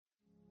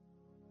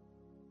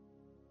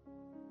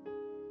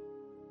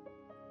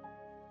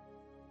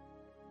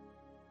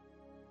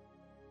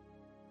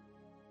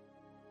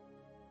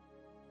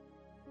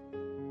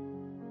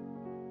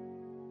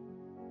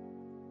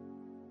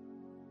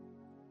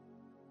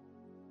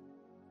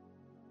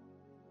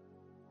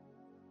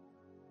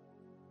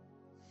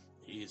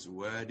He is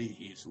worthy,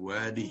 he is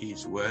worthy, he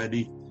is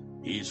worthy,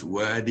 he is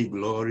worthy.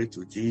 Glory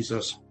to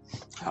Jesus.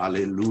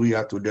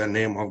 Hallelujah to the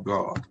name of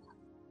God.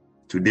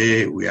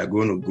 Today we are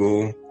going to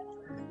go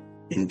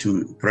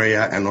into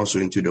prayer and also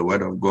into the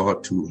word of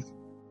God to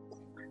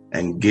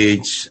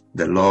engage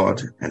the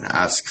Lord and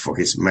ask for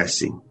his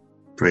mercy.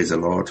 Praise the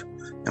Lord.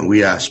 And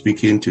we are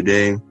speaking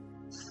today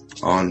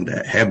on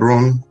the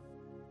Hebron,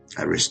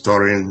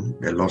 restoring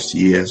the lost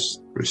years,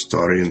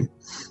 restoring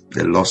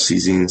the lost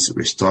seasons,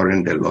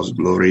 restoring the lost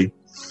glory.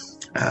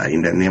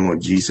 In the name of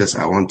Jesus,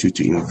 I want you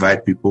to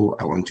invite people.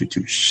 I want you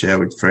to share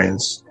with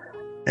friends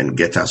and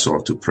get us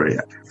all to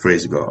prayer.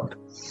 Praise God.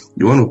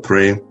 You want to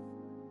pray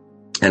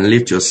and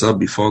lift yourself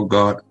before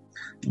God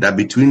that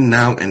between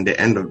now and the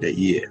end of the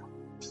year,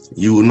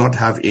 you will not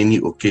have any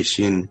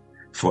occasion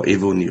for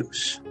evil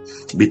news.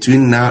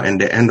 Between now and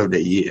the end of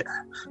the year,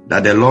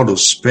 that the Lord will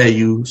spare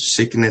you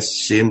sickness,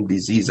 shame,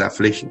 disease,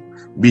 affliction.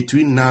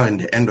 Between now and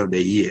the end of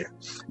the year,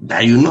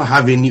 that you will not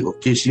have any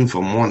occasion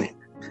for mourning,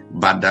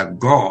 but that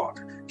God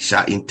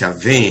shall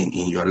intervene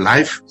in your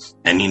life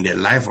and in the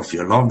life of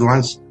your loved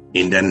ones.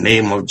 In the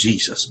name of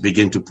Jesus,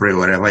 begin to pray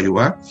wherever you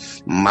are.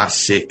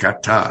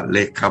 Masekata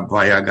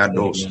lekabaya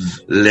gados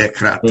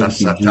lekrata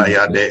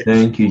satayade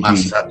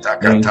masata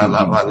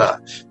katalavala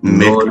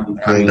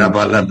mekanda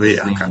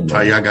balabea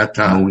kataya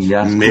gata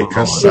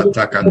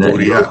mekasata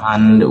katuria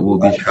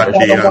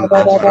katia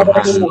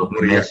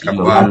karia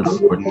kaba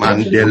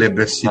mandele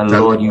besita.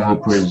 Lord, you will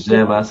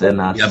preserve us and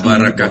our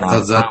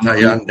yabarakata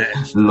zatayande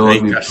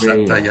Lord, we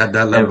pray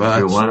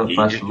every one of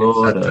us,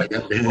 Lord,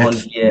 on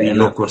here and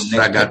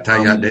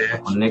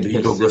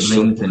connected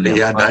siblings and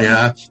their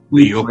families.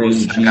 We pray in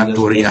Jesus'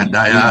 name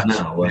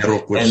now,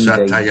 and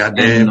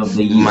the end of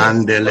the year,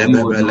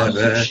 we will not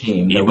see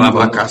shame, we will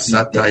not see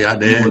death,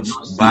 we will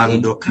not see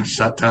in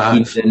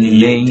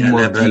the name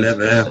of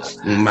Jesus.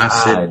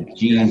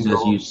 Jesus,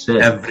 you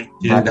said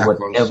that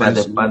whatever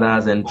the Father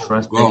has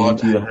entrusted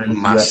into your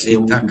hands, you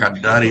are able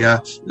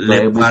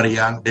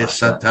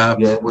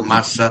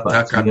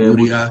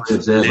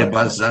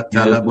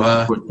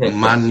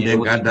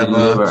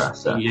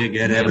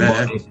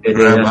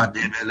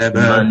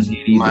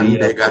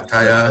Mande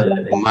Gataya,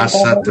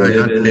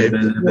 Masataya,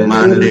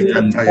 Mande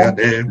Kataya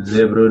de,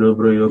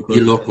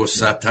 Iloko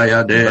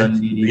Sataya de,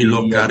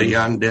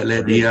 Ilokarian de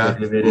Ledia,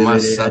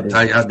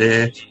 Masataya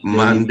de,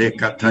 Mande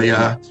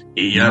Kataya,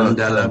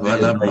 Yandala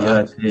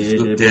Balaba,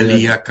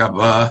 Sutelia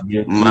Kaba,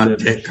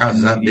 Mate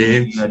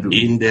Kazade,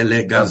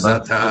 Indele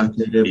Gazata,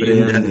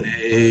 in the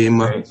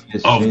name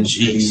of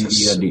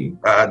Jesus.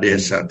 Ade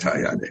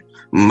Sataya de,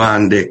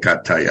 Mande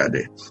Kataya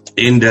de,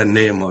 in the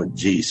name of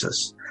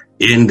Jesus.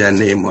 In the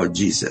name of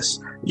Jesus,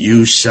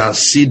 you shall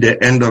see the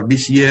end of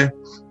this year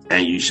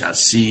and you shall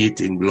see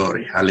it in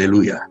glory.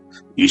 Hallelujah.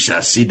 You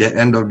shall see the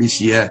end of this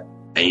year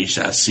and you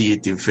shall see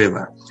it in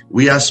favor.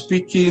 We are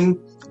speaking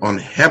on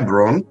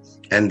Hebron,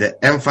 and the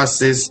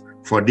emphasis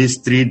for these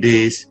 3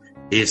 days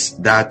is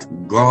that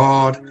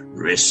God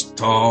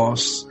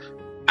restores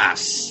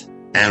us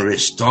and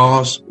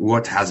restores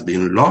what has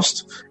been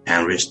lost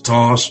and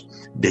restores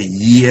the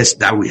years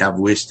that we have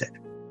wasted.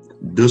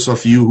 Those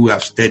of you who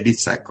have studied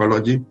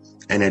psychology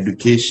and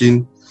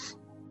education,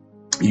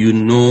 you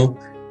know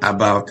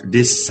about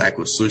this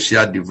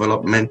psychosocial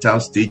developmental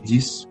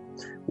stages,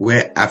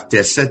 where after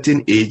a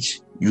certain age,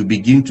 you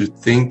begin to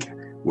think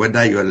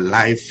whether your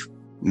life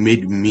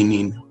made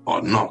meaning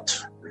or not.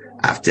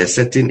 After a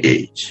certain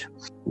age,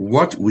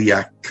 what we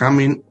are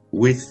coming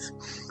with,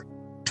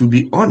 to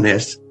be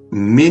honest,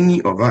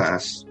 many of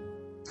us,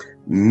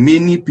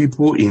 many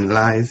people in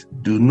life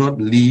do not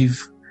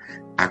live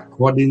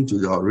according to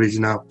the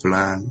original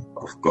plan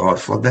of God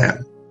for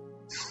them.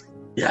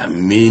 There are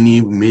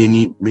many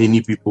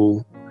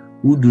people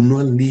who do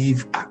not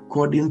live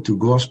according to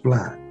God's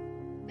plan.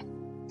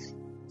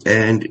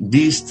 And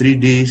these 3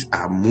 days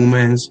are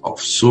moments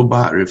of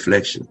sober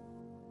reflection,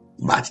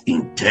 but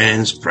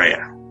intense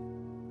prayer.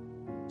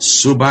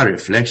 Sober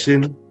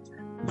reflection,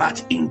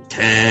 but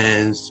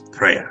intense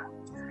prayer.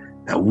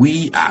 That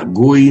we are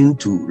going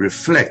to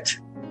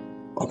reflect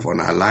upon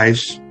our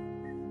lives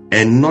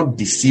and not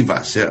deceive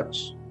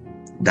ourselves.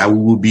 That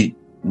we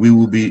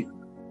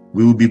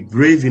will be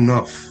brave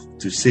enough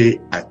to say,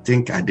 I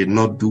think I did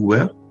not do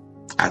well.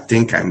 I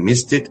think I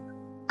missed it.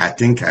 I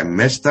think I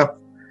messed up,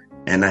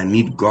 and I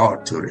need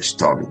God to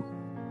restore me.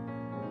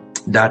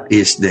 That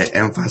is the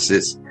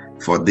emphasis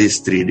for these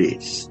 3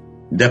 days.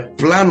 The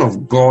plan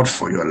of God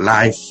for your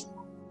life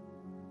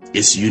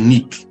is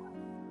unique.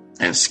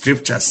 And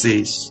scripture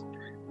says,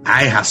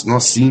 eye has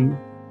not seen,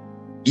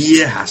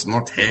 ear has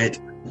not heard,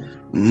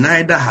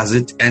 neither has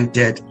it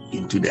entered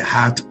into the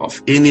heart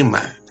of any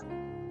man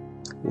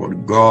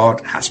what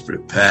God has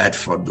prepared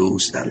for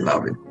those that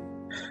love him.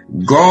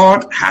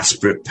 God has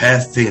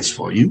prepared things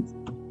for you.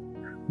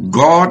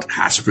 God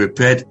has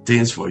prepared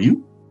things for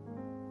you.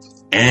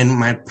 And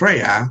my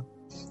prayer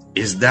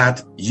is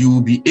that you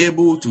will be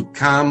able to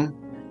come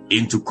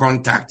into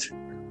contact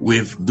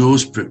with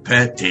those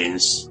prepared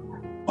things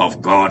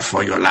of God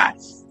for your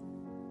life.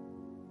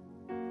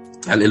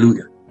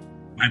 Hallelujah.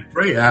 My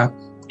prayer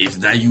is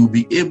that you'll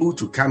be able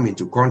to come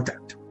into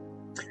contact.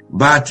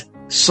 But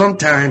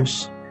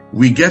sometimes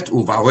we get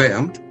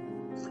overwhelmed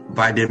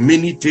by the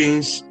many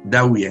things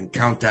that we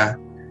encounter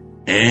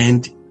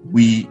and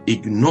we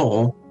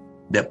ignore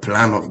the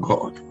plan of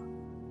God.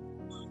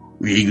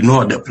 We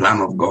ignore the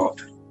plan of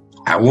God.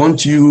 I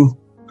want you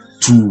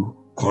to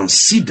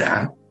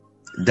consider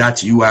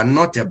that you are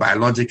not a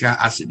biological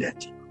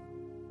accident.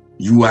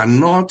 You are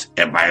not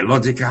a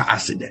biological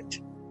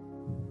accident.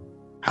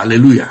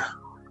 Hallelujah.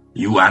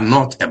 You are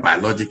not a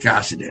biological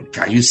accident.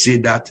 Can you say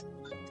that?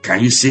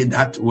 Can you say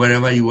that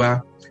wherever you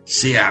are?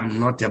 Say, I'm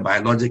not a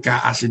biological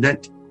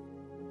accident.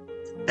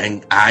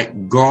 And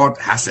God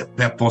has a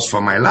purpose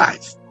for my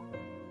life.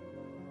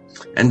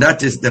 And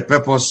that is the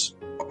purpose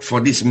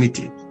for this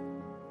meeting.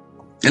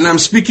 And I'm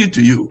speaking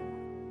to you.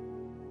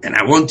 And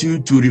I want you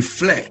to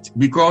reflect,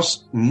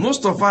 because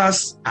most of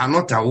us are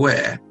not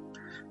aware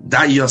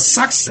that your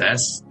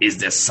success is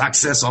the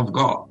success of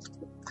God.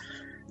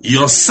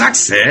 Your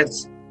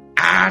success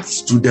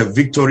adds to the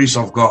victories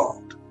of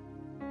God.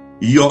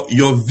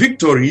 Your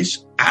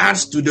victories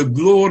adds to the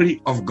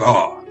glory of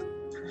God.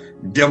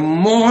 The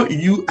more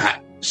you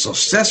are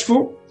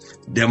successful,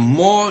 the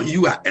more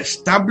you are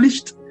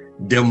established,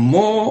 the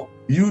more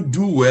you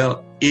do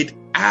well, it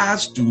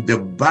adds to the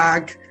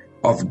bag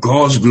of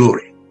God's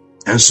glory.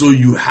 And so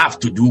you have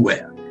to do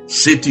well.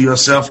 Say to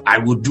yourself, I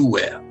will do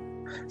well.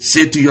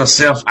 Say to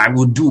yourself, I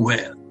will do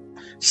well.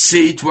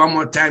 Say it one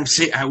more time.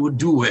 Say, I will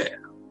do well.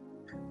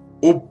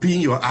 Open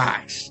your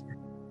eyes.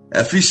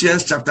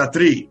 Ephesians chapter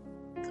 3,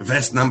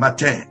 verse number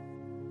 10.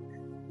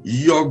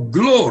 Your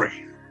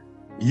glory,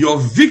 your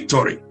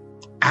victory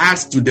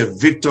adds to the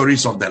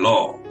victories of the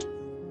Lord.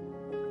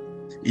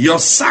 Your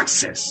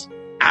success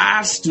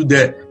adds to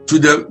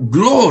the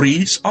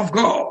glories of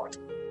God.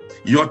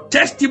 Your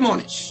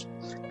testimonies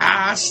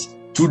adds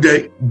to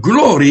the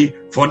glory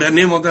for the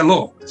name of the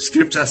Lord.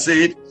 Scripture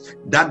said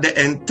that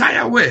the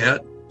entire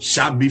world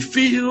shall be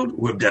filled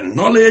with the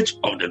knowledge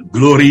of the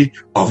glory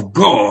of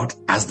God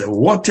as the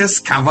waters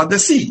cover the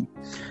sea.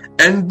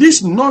 And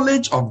this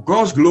knowledge of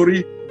God's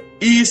glory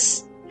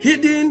is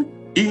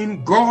hidden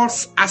in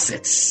God's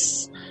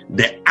assets,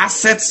 the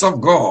assets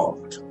of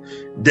God,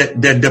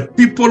 the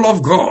people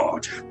of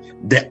God,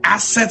 the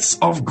assets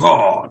of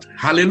God.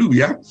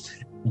 Hallelujah.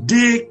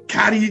 They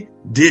carry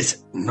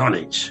this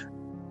knowledge.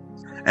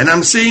 And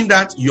I'm saying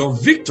that your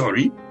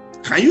victory,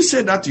 can you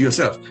say that to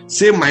yourself?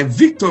 Say, my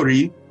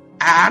victory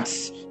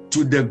adds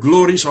to the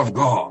glories of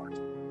God.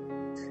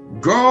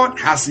 God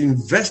has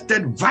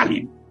invested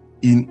value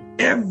in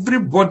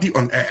everybody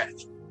on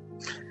earth.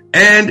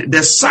 And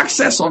the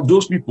success of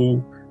those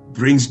people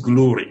brings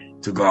glory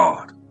to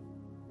God.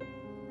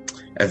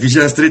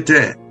 Ephesians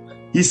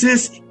 3:10. He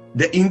says,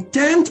 the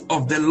intent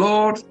of the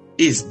Lord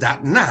is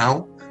that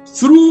now,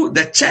 through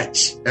the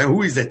church, and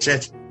who is the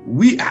church?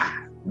 We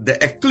are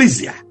the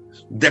ecclesia,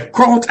 the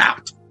called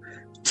out.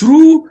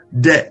 Through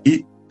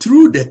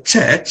the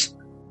church,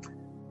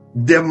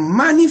 the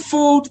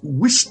manifold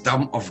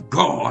wisdom of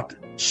God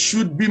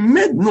should be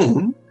made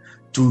known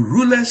to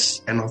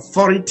rulers and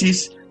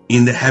authorities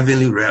in the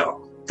heavenly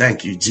realm.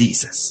 Thank you,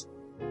 Jesus.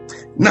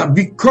 Now,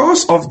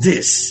 because of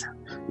this,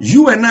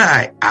 you and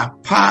I are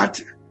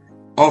part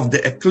of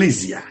the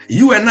ecclesia.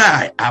 You and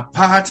I are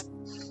part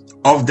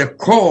of the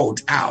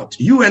called out.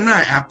 You and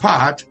I are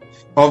part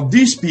of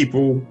these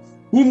people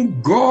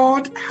whom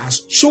God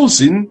has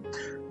chosen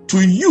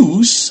to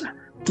use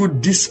to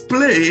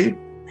display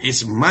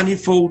his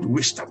manifold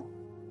wisdom.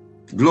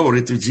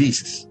 Glory to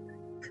Jesus.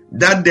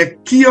 That the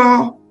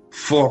cure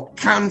for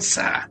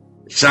cancer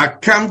shall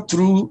come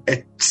through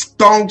a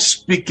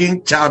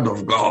tongue-speaking child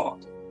of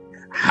God.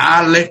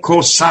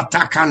 Haleko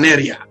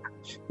Satakaneria.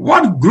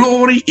 What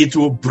glory it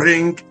will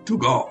bring to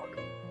God.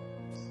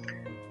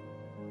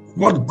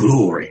 What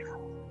glory.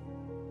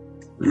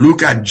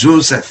 Look at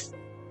Joseph.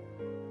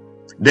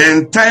 The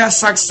entire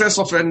success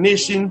of a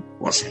nation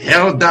was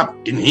held up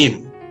in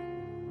him.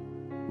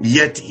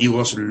 Yet he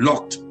was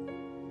locked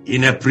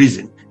in a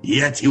prison.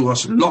 Yet he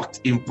was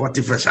locked in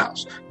Potiphar's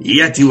house.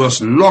 Yet he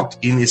was locked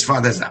in his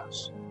father's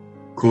house.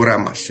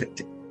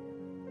 Koramashete.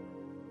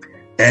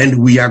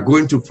 And we are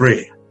going to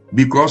pray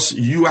because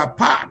you are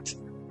part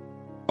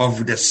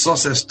of the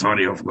success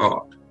story of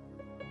God.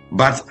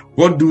 But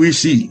what do we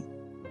see?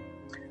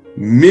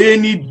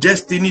 Many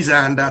destinies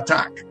are under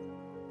attack.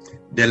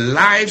 The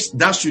lives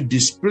that should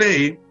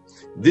display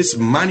this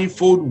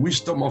manifold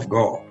wisdom of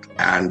God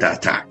are under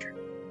attack.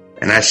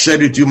 And I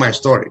shared with you my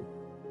story.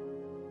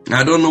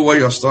 I don't know what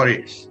your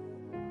story is.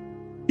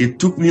 It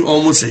took me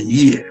almost a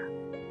year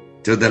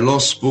till the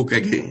Lord spoke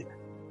again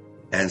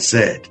and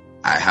said,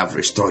 I have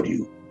restored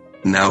you.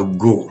 Now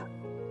go.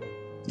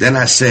 Then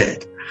I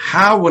said,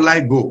 how will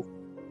I go?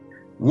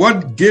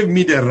 What gave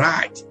me the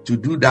right to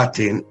do that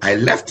thing? I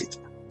left it.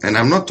 And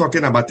I'm not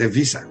talking about a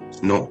visa.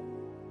 No.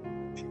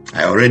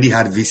 I already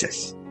had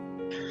visas.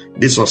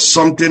 This was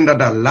something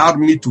that allowed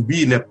me to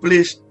be in a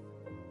place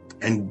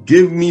and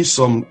gave me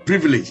some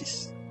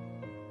privileges.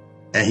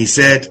 And he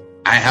said,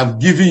 I have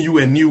given you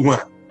a new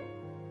one.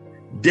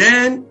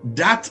 Then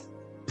that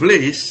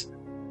place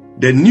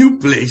The new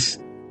place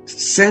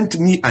sent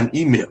me an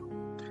email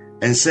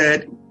and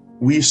said,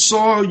 we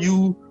saw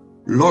you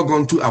log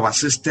on to our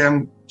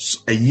system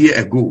a year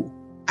ago.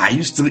 Are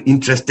you still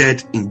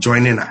interested in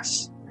joining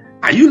us?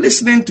 Are you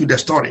listening to the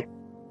story?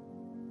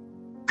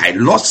 I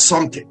lost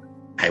something.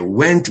 I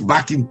went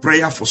back in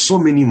prayer for so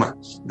many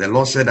months. The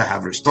Lord said, I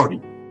have restored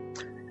you.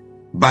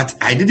 But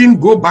I didn't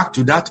go back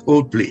to that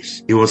old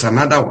place. It was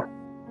another one.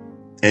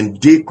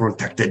 And they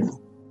contacted me.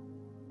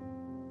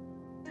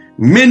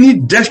 Many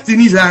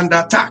destinies are under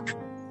attack.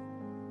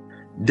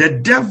 The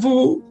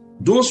devil,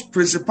 those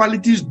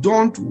principalities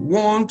don't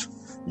want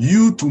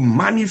you to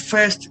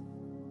manifest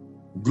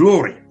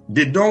glory.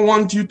 They don't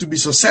want you to be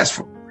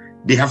successful.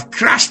 They have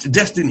crushed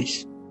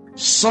destinies.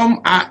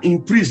 Some are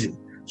in prison.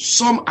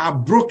 Some are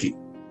broken.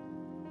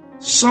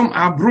 Some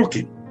are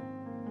broken.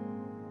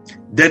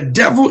 The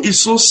devil is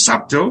so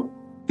subtle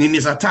in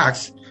his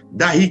attacks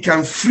that he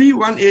can free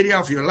one area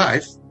of your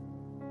life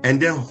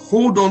and then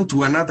hold on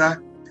to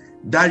another,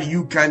 that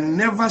you can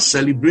never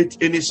celebrate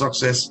any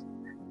success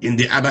in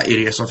the other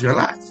areas of your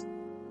life.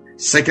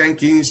 2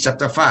 Kings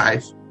chapter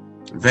 5,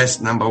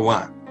 verse number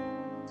 1.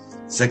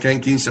 2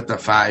 Kings chapter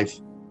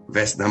 5,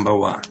 verse number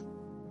 1.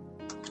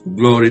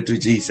 Glory to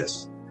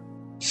Jesus.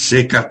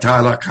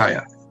 Shekatala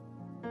Kaya.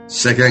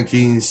 2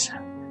 Kings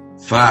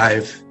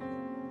 5,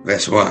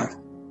 verse 1.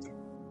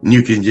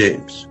 New King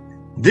James.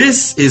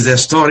 This is a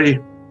story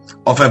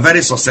of a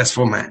very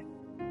successful man,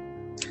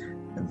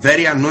 a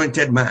very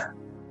anointed man.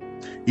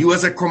 He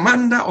was a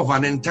commander of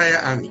an entire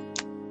army.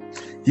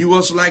 He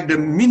was like the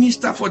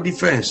minister for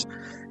defense.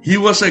 He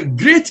was a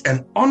great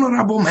and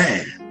honorable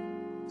man.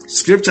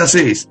 Scripture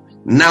says,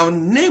 Now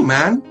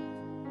Naaman,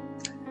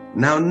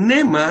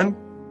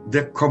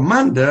 the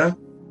commander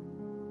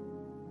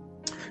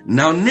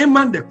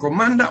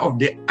of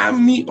the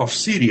army of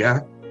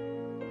Syria,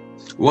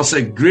 was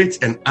a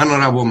great and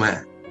honorable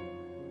man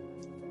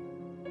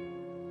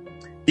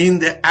in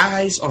the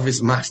eyes of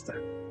his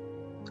master,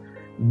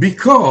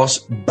 because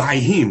by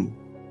him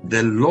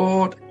the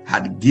Lord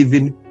had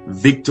given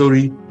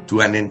victory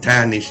to an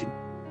entire nation.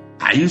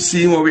 Are you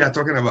seeing what we are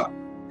talking about?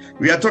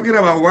 We are talking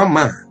about one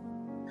man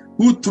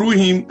who through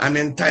him an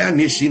entire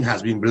nation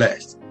has been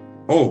blessed.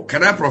 Oh,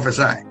 can I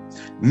prophesy?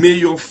 May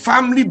your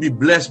family be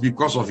blessed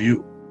because of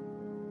you.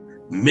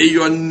 May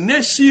your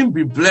nation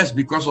be blessed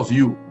because of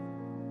you.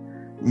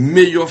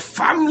 May your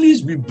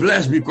families be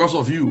blessed because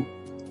of you.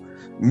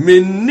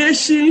 May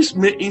nations,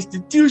 may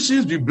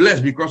institutions be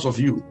blessed because of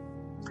you.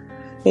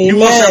 Amen. He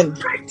was a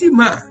mighty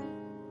man,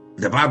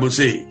 the Bible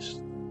says.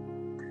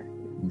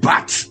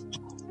 But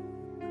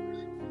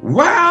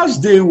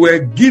whilst they were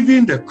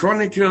giving the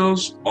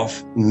chronicles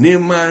of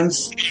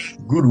Naaman's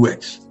good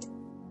works,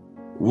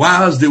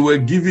 whilst they were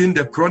giving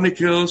the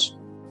chronicles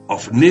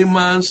of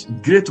Naaman's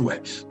great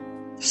works,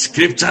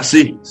 Scripture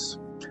says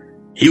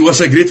he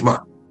was a great man.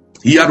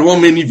 He had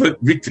won many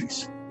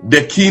victories.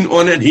 The king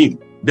honored him.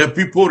 The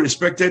people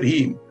respected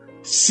him.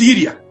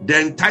 Syria, the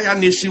entire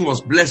nation,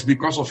 was blessed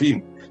because of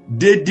him.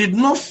 They did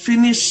not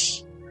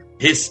finish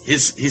his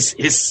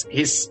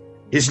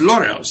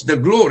laurels, the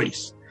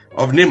glories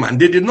of Naaman.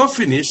 They did not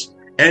finish,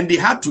 and they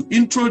had to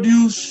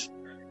introduce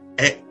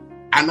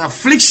an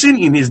affliction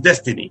in his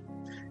destiny.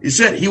 He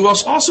said he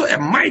was also a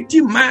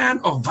mighty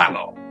man of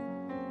valor,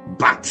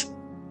 but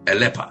a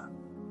leper.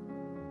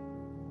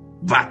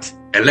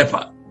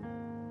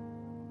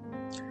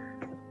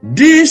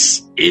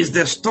 This is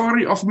the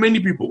story of many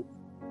people.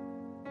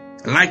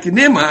 Like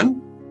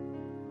Naaman,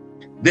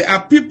 there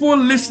are people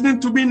listening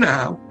to me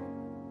now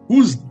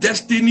whose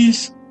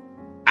destinies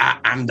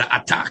are under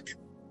attack,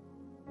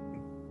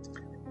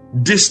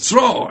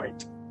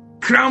 destroyed,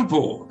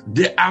 crumpled.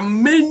 There are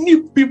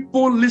many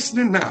people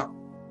listening now,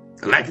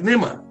 like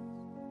Naaman.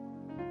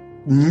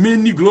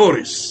 Many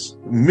glories,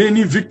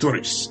 many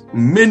victories,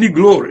 many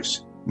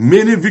glories,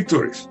 many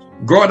victories.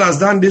 God has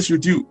done this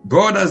with you.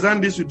 God has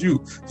done this with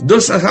you.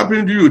 This has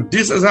happened to you.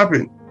 This has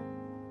happened.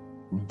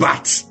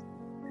 But,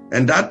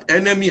 and that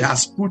enemy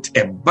has put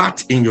a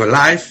but in your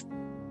life,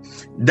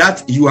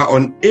 that you are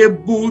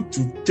unable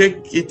to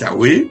take it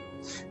away,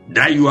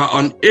 that you are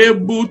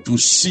unable to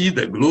see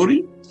the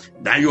glory,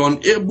 that you are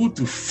unable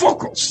to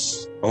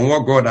focus on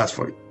what God has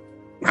for you.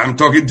 I'm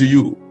talking to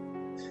you.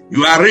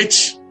 You are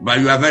rich, but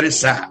you are very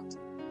sad.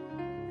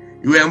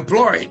 You are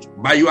employed,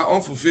 but you are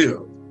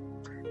unfulfilled.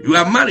 You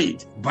are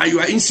married, but you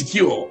are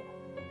insecure.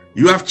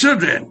 You have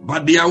children,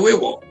 but they are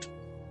wayward.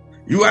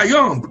 You are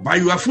young, but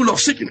you are full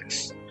of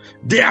sickness.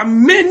 There are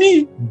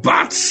many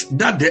buts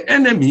that the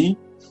enemy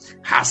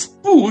has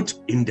put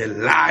in the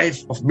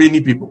life of many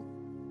people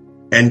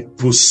and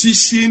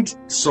positioned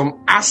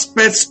some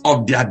aspects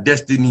of their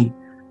destiny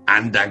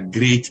under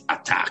great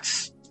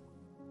attacks.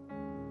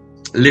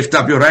 Lift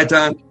up your right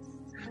hand.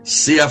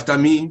 Say after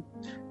me,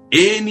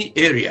 any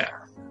area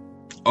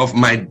of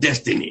my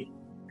destiny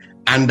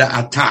under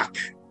attack,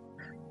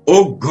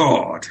 oh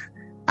God,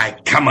 I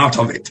come out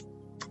of it.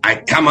 I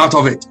come out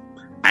of it.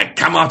 I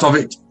come out of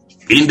it.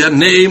 In the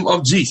name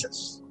of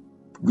Jesus.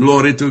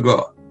 Glory to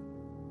God.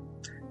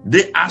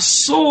 There are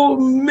so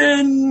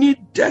many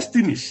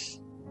destinies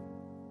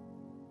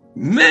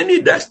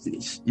many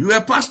destinies. You were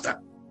a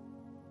pastor.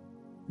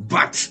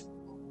 But,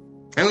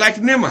 and like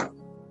Naaman,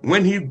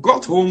 when he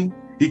got home,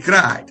 he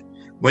cried.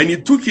 When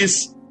he took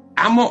his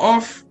armor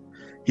off,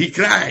 he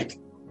cried.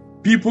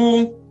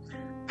 People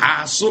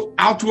are so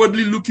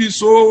outwardly looking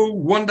so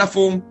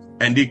wonderful,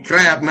 and they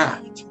cry at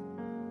night.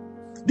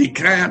 They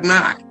cry at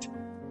night.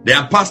 There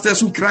are pastors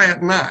who cry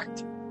at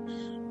night.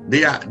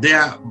 There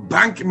are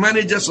bank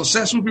managers,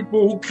 successful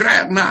people who cry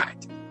at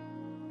night.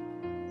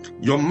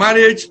 Your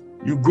marriage,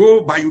 you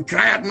go, but you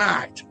cry at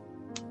night.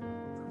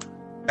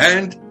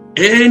 And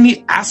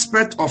any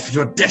aspect of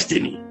your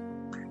destiny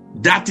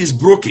that is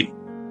broken,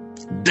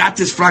 that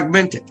is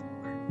fragmented,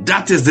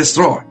 that is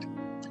destroyed,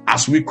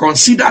 as we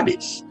consider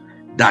this,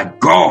 that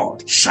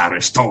God shall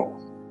restore.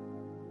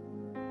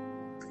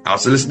 I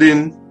was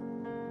listening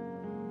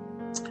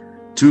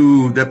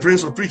to the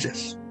Prince of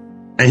Preachers,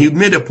 and he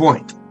made a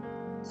point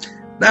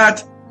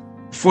that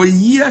for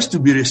years to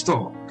be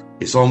restored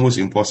is almost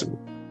impossible.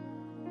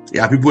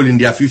 There are people in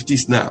their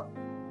 50s now,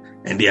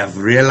 and they have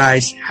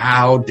realized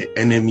how the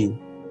enemy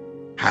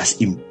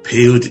has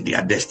impaled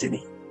their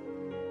destiny.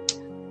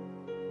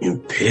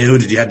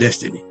 Impaled their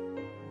destiny.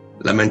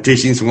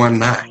 Lamentations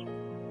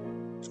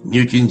 1:9,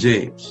 New King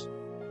James.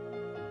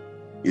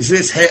 It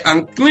says, her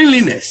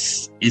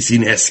uncleanliness is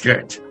in her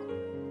skirt.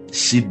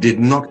 She did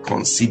not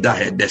consider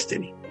her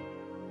destiny.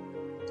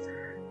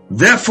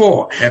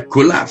 Therefore, her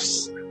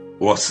collapse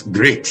was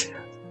great,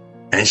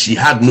 and she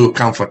had no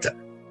comforter.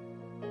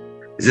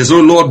 It says,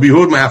 oh Lord,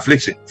 behold my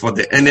affliction, for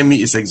the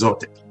enemy is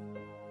exalted.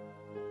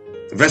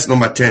 Verse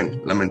number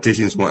 10,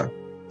 Lamentations 1.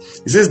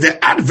 It says,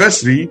 the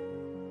adversary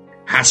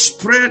has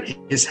spread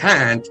his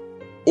hand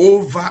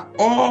over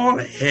all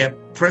her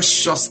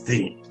precious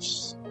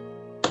things,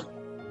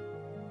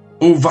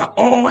 over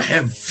all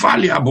her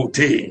valuable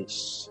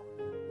things.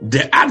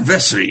 The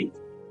adversary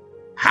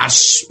has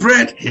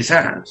spread his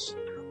hands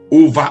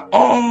over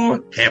all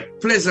her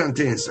pleasant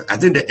things. I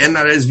think the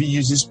NRSV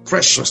uses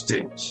precious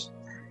things.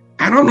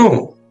 I don't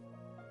know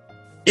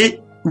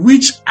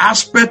which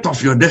aspect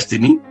of your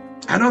destiny.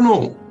 I don't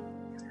know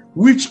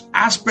which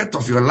aspect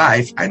of your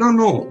life. I don't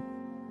know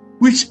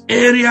which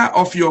area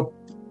of your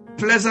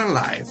pleasant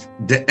life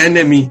the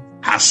enemy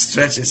has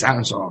stretched his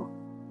hands on.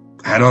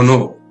 I don't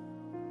know.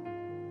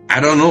 I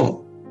don't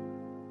know.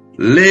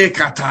 Le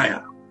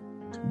kataya.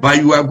 But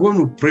you are going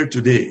to pray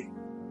today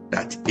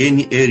that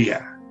any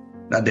area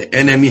that the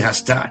enemy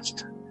has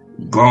touched,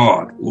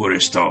 God will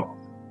restore.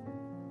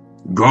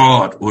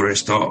 God will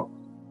restore.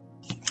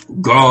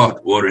 God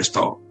will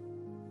restore.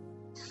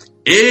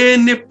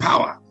 Any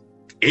power,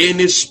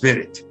 any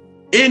spirit,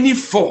 any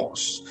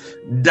force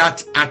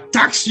that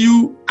attacks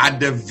you at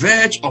the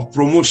verge of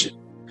promotion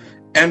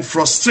and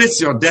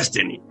frustrates your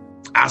destiny,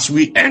 as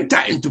we enter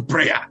into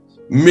prayer,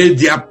 may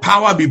their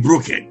power be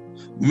broken.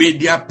 May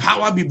their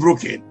power be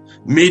broken.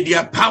 May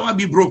their power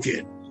be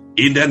broken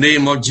in the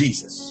name of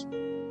Jesus.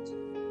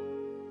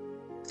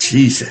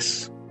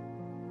 Jesus.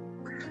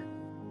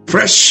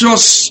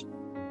 Precious.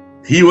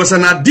 He was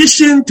an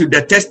addition to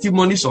the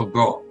testimonies of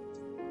God.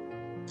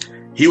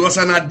 He was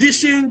an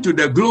addition to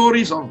the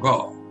glories of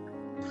God.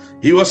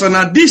 He was an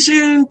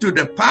addition to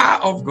the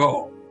power of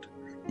God.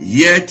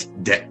 Yet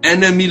the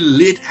enemy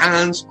laid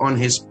hands on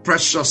his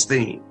precious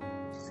thing.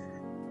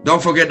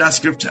 Don't forget that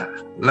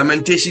scripture.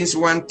 Lamentations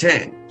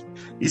 1:10.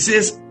 It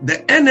says,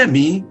 the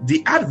enemy,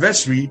 the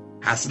adversary,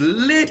 has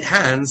laid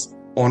hands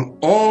on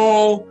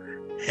all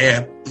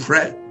her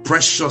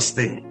precious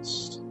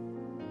things.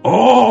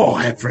 All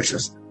her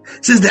precious things.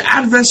 It says the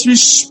adversary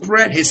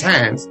spread his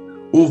hands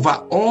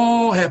over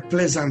all her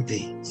pleasant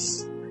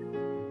things.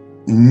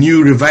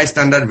 New Revised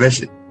Standard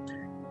Version.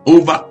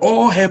 Over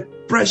all her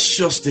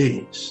precious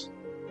things.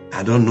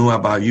 I don't know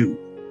about you.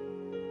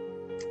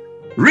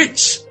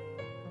 Rich,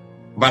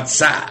 but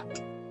sad.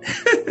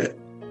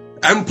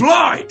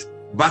 Employed,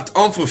 but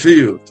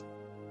unfulfilled.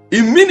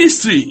 In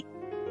ministry,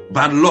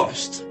 but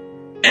lost.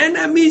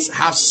 Enemies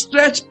have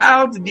stretched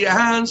out their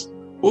hands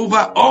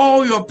over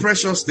all your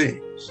precious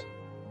things.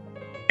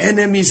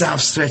 Enemies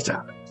have stretched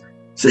out.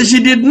 So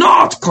she did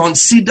not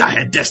consider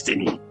her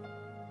destiny,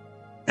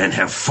 and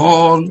her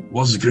fall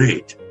was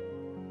great.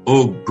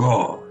 Oh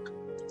God.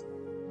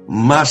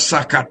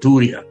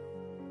 Masakaturia.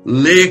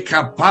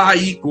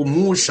 Lekapai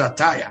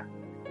kumusataya.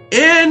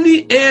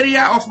 Any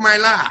area of my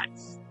life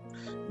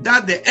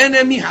that the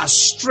enemy has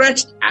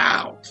stretched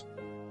out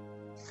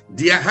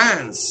their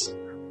hands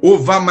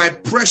over my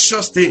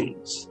precious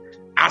things,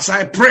 as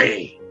I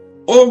pray,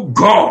 oh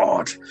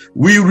God,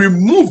 we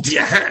remove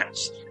their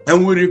hands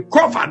and we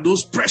recover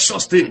those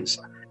precious things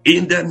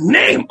in the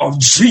name of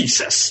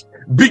Jesus.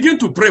 Begin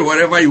to pray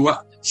wherever you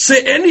are.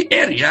 Say, any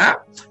area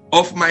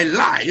of my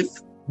life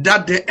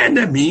that the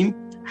enemy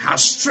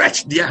has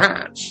stretched their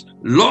hands,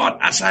 Lord,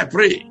 as I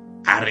pray,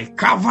 I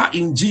recover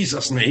in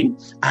Jesus' name.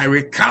 I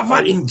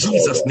recover in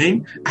Jesus'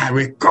 name. I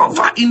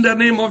recover in the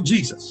name of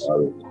Jesus. I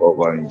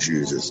recover in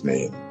Jesus'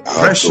 name.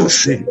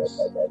 Precious things.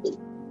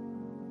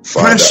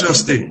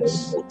 Precious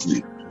things.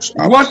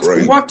 What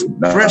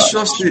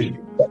precious things?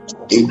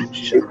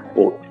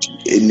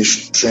 Any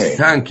strength.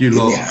 Thank you,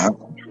 Lord.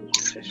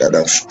 that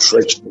have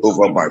stretched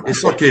over my body.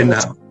 It's okay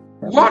now.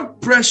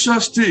 What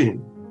precious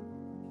thing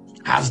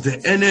has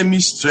the enemy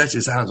stretched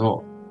his hands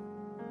on?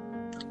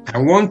 I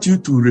want you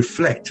to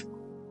reflect.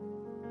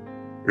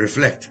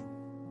 Reflect.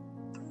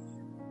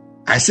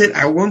 I said,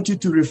 I want you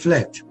to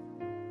reflect.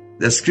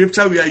 The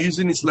scripture we are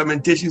using is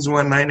Lamentations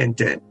 1, 9 and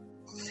 10.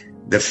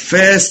 The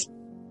first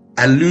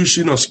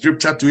allusion of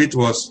scripture to it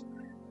was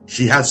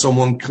she had some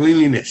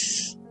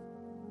uncleanliness.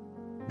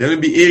 There will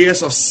be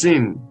areas of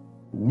sin,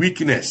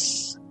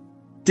 weakness,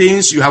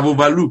 things you have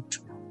overlooked,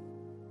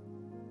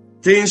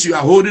 things you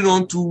are holding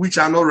on to which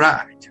are not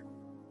right.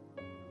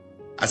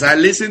 As I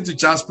listened to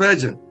Charles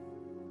Spurgeon,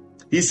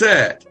 he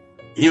said,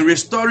 in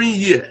restoring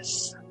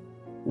years,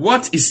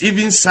 what is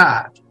even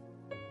sad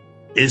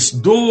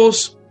is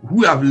those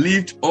who have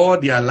lived all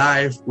their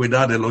life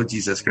without the Lord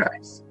Jesus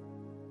Christ.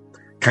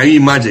 Can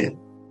you imagine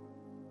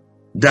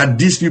that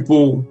these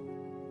people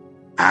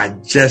are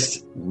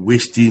just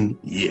wasting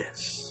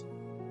years?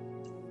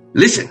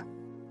 Listen,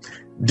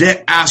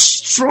 there are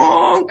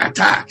strong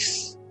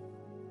attacks.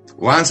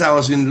 Once I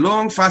was in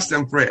long fast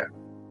and prayer,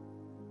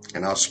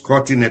 and I was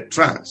caught in a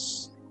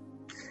trance,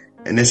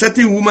 and a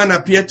certain woman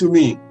appeared to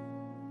me.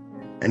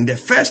 And the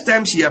first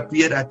time she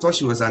appeared, I thought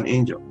she was an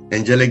angel,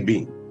 angelic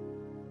being,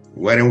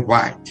 wearing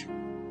white.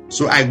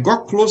 So I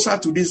got closer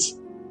to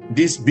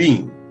this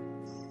being.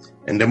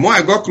 And the more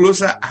I got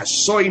closer, I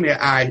saw in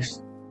her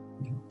eyes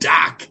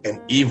dark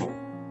and evil.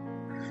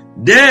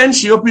 Then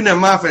she opened her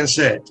mouth and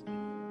said,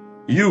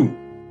 "You,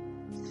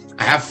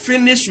 I have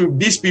finished with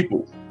these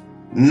people.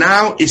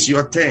 Now it's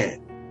your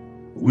turn.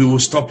 We will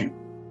stop you."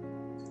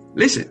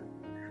 Listen,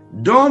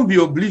 don't be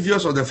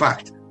oblivious of the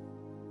fact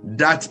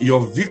that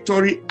your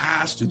victory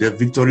adds to the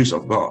victories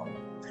of God.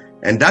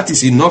 And that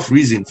is enough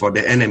reason for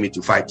the enemy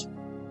to fight you.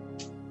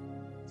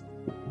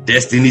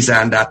 Destinies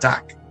are under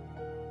attack.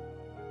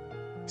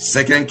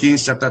 2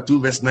 Kings chapter 2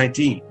 verse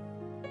 19.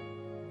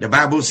 The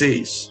Bible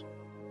says,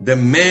 the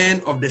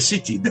men of the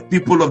city, the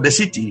people of the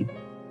city,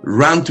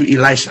 ran to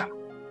Elisha.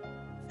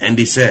 And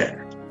they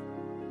said,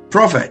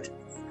 "Prophet,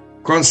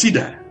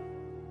 consider,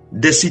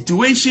 the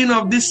situation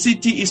of this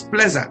city is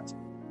pleasant,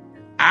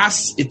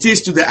 as it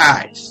is to the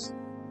eyes,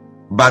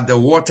 but the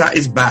water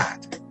is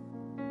bad,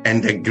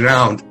 and the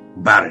ground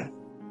barren."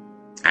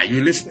 Are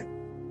you listening?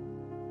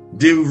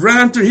 They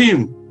ran to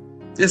him.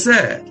 They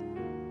said,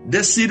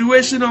 the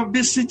situation of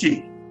this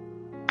city,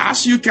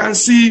 as you can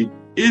see,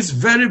 is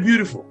very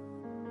beautiful.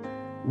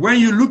 When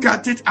you look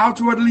at it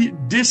outwardly,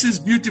 this is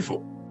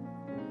beautiful.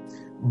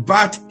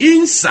 But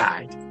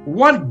inside,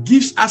 what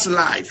gives us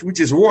life, which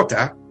is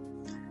water,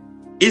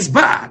 is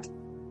bad,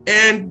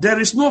 and there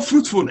is no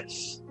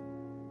fruitfulness.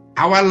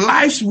 Our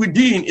lives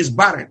within is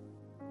barren,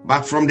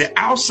 but from the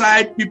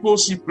outside, people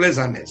see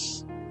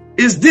pleasantness.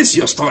 Is this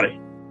your story?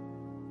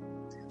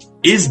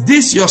 Is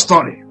this your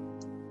story?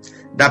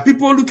 That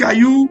people look at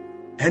you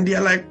and they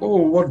are like, "Oh,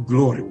 what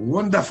glory,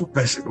 wonderful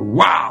person.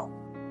 Wow,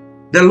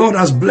 the Lord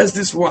has blessed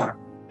this one."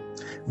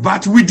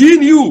 But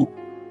within you,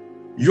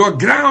 your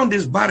ground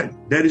is barren.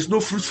 There is no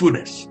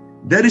fruitfulness.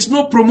 There is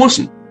no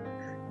promotion.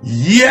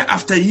 Year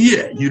after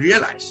year, you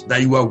realize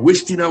that you are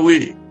wasting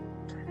away.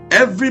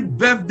 Every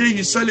birthday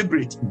you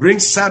celebrate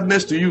brings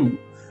sadness to you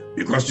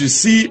because you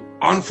see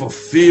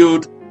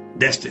unfulfilled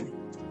destiny.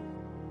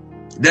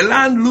 The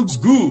land looks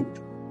good,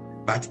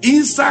 but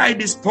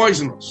inside is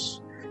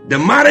poisonous. The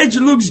marriage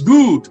looks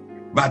good,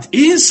 but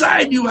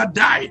inside you are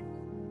dying.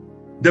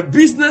 The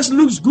business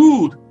looks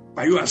good,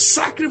 but you are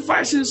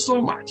sacrificing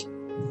so much.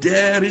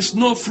 There is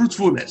no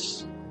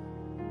fruitfulness.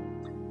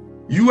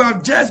 You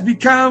have just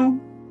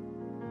become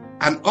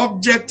an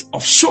object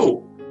of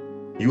show.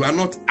 You are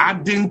not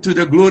adding to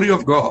the glory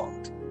of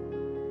God.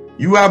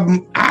 You are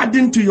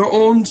adding to your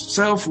own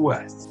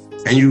self-worth.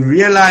 And you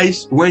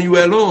realize when you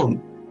are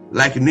alone,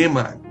 like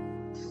Naaman,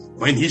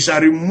 when he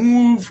shall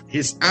remove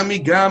his army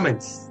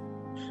garments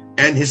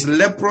and his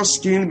leprous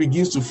skin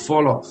begins to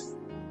fall off,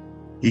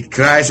 he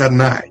cries at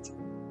night.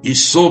 He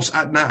sobs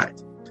at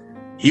night.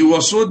 He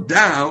was so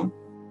down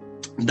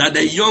that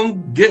a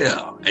young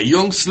girl, a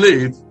young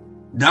slave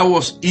that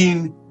was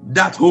in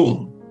that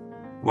home,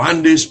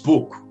 one day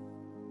spoke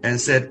and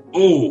said,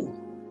 "Oh,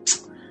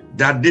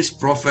 that this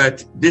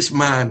prophet, this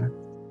man,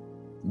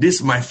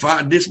 this my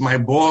father, this my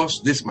boss,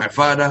 this my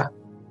father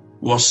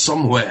was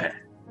somewhere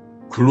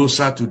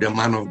closer to the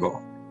man of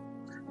God."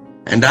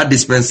 And that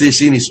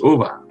dispensation is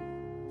over.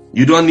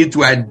 You don't need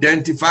to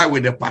identify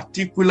with a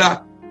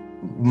particular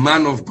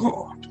man of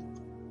God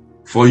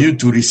for you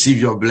to receive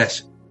your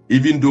blessing,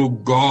 even though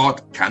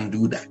God can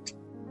do that.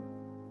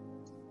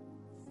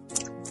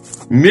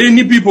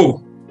 Many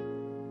people,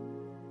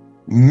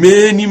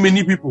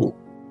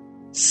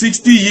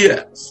 60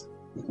 years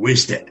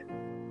wasted.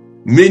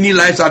 Many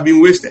lives have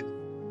been wasted.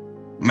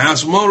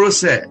 Miles Monroe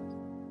said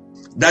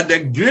that the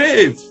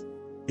grave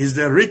is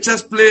the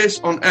richest place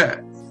on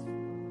earth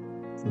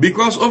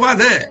because over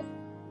there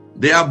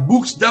are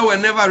books that were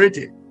never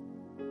written.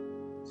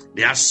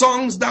 There are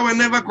songs that were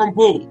never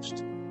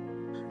composed.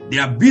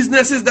 There are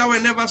businesses that were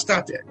never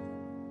started.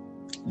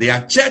 There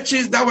are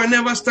churches that were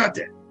never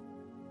started.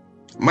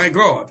 My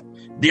God,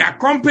 There are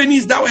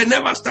companies that were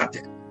never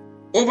started.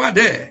 Over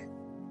there.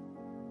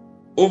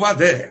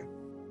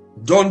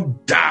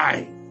 Don't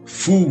die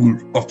full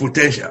of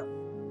potential.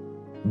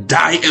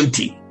 Die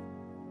empty.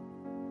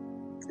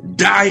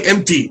 Die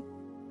empty.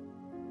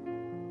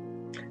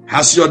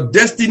 Has your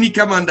destiny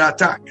come under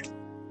attack?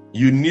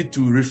 You need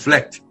to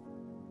reflect.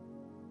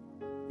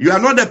 You are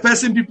not the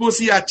person people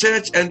see at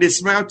church and they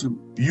smile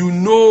to. You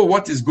know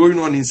what is going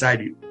on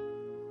inside you.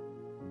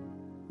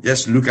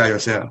 Just look at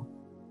yourself.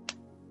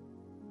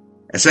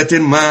 A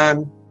certain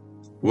man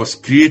was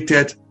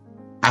created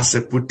as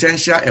a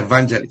potential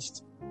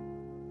evangelist,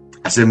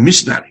 as a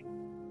missionary,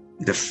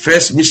 the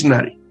first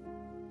missionary.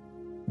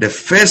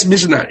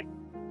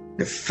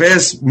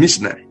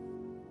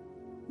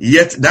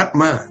 Yet that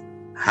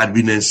man had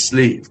been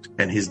enslaved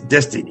and his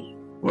destiny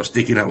was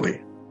taken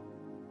away.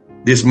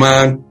 This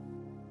man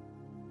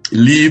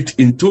lived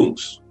in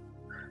tombs.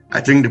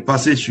 I think the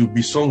passage should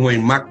be somewhere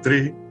in Mark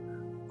 3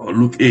 or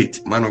Luke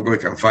 8. Man of God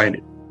can find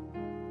it.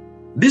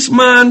 This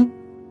man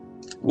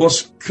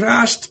was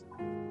crushed.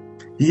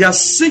 He has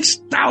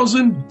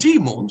 6,000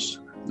 demons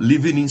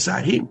living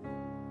inside him.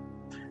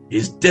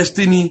 His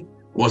destiny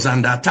was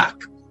under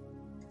attack.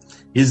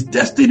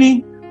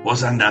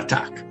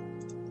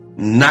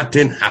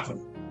 Nothing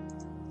happened.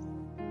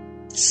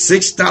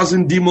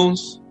 6,000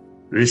 demons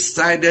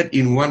resided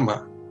in one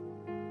man.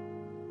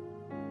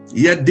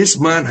 Yet this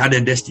man had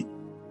a destiny.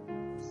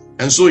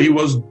 And so he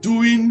was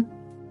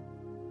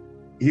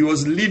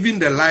living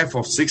the life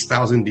of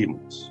 6,000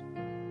 demons.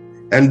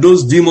 And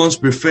those demons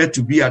preferred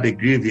to be at the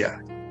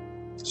graveyard.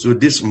 So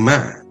this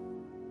man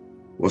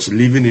was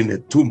living in a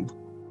tomb,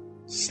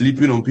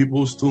 sleeping on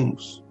people's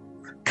tombs,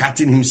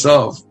 cutting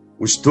himself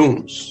with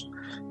stones.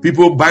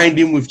 People bind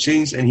him with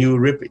chains and he will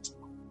rip it.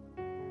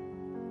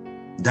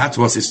 That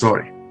was his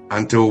story.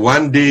 Until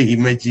one day he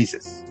met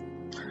Jesus.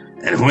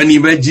 And when he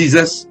met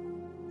Jesus,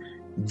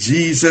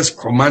 Jesus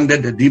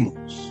commanded the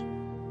demons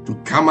to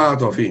come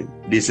out of him.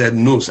 They said,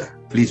 "No, sir,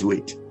 please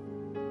wait.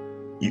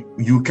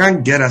 You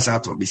can't get us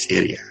out of this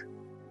area.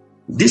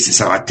 This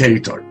is our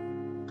territory."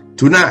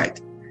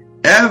 Tonight,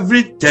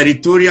 every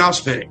territorial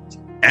spirit,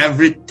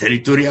 every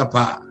territorial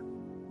power,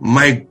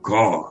 my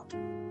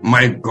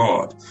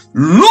God,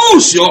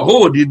 lose your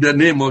hold in the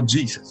name of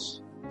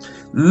Jesus.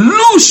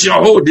 Lose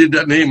your hold in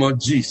the name of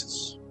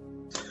Jesus.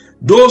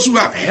 Those who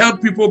have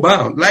held people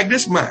bound, like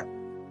this man.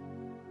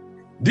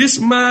 This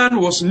man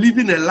was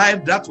living a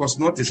life that was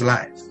not his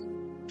life.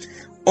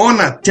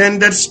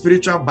 Unattended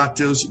spiritual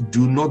battles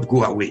do not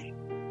go away.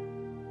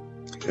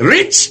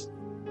 Rich,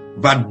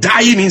 but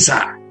dying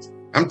inside.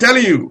 I'm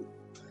telling you.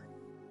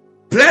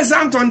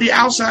 Pleasant on the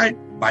outside,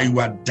 but you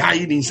are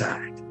dying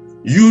inside.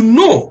 You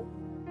know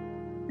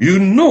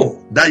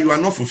that you are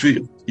not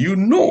fulfilled. You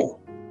know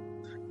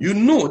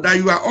that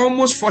you are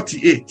almost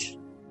 48.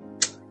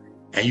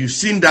 And you've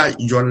seen that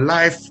your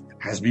life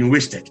has been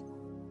wasted.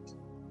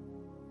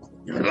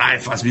 Your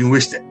life has been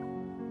wasted.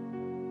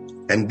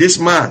 And this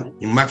man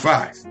in Mark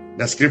 5,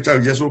 the scripture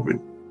we just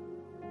opened,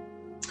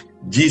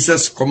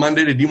 Jesus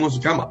commanded the demons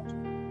to come out.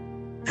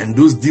 And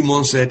those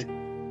demons said,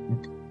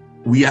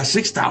 "We are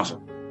 6,000.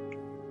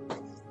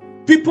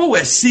 People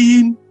were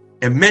seeing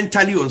a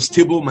mentally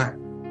unstable man.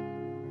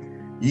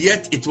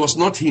 Yet it was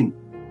not him.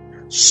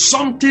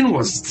 Something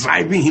was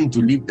driving him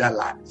to live that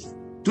life.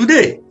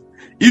 Today,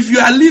 if you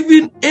are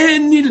living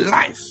any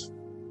life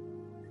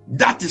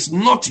that is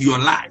not your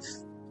life,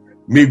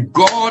 may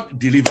God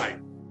deliver you.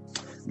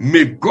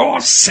 May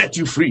God set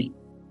you free.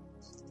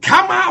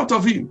 Come out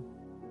of him.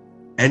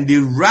 And they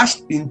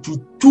rushed into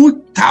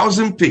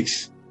 2,000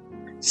 pigs.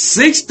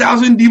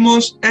 6,000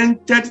 demons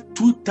entered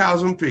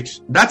 2,000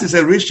 pigs. That is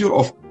a ratio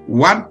of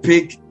 1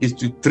 pig is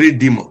to 3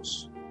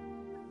 demons.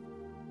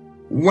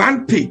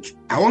 1 pig.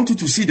 I want you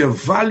to see the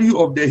value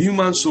of the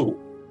human soul.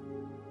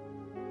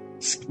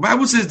 The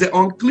Bible says the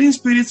unclean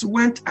spirits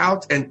went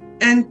out and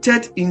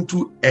entered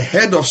into a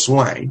herd of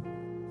swine,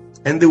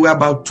 and they were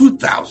about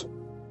 2,000.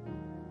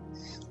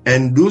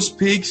 And those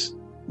pigs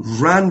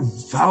ran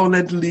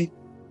violently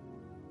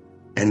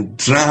and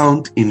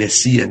drowned in a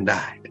sea and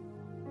died.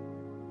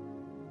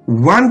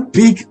 1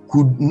 pig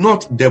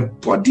the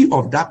body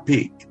of that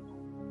pig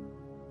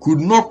could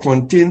not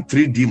contain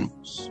 3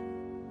 demons.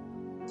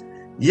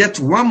 Yet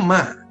one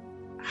man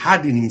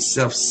had in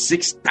himself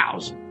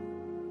 6,000,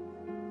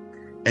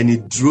 and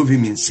it drove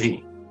him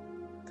insane.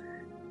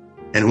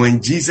 And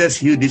when Jesus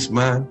healed this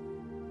man,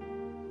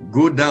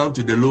 go down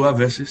to the lower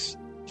verses,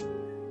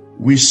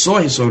 we saw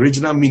his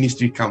original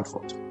ministry come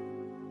forth.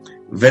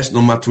 Verse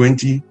number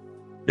 20,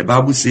 the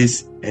Bible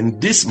says, "And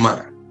this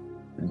man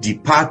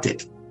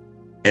departed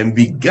and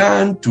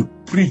began to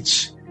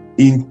preach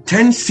in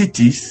 10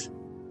 cities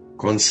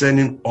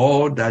concerning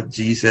all that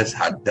Jesus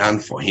had done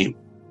for him."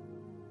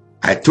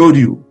 I told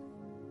you,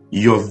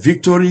 your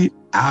victory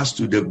adds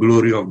to the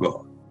glory of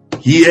God.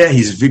 Here,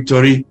 his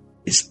victory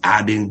is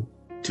adding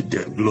to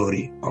the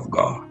glory of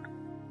God.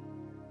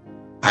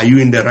 Are you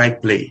in the right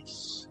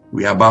place?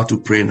 We are about to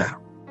pray now.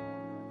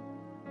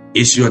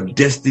 Is your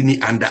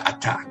destiny under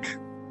attack?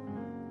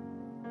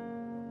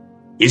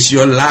 Is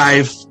your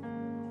life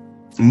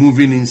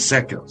moving in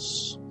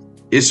circles.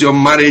 Is your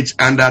marriage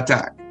under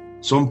attack?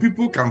 Some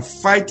people can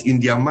fight in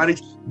their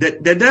marriage.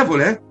 The devil,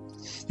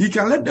 he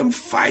can let them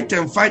fight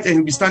and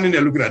he'll be standing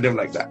there looking at them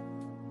like that.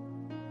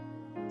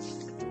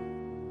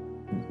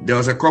 There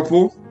was a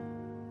couple,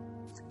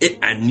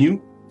 I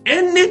knew,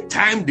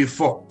 anytime they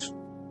fought,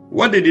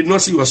 what they did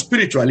not see was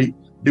spiritually,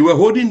 they were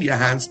holding their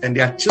hands and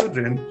their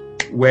children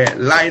were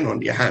lying on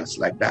their hands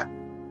like that.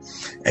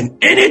 And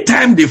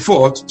anytime they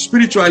fought,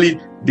 spiritually,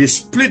 they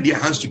split their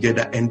hands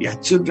together and their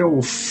children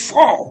will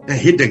fall and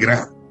hit the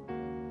ground.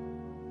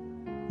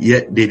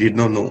 Yet they did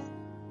not know.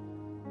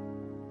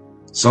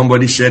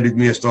 Somebody shared with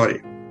me a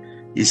story.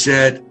 He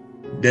said,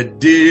 the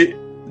day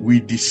we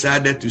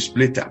decided to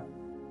split up,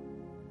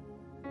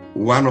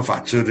 one of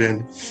our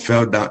children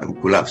fell down and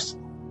collapsed.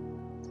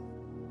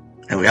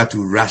 And we had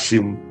to rush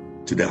him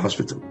to the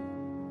hospital.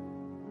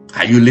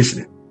 Are you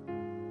listening?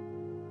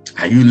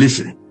 Are you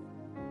listening?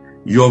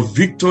 Your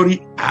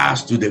victory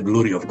adds to the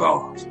glory of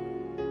God.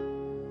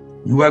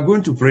 You are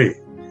going to pray.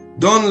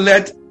 Don't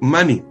let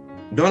money,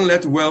 don't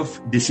let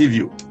wealth deceive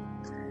you.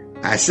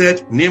 I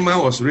said Naaman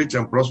was rich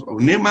and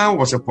prosperous. Naaman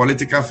was a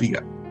political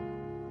figure.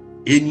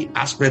 Any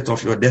aspect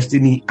of your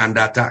destiny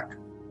under attack.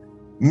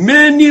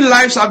 Many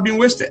lives have been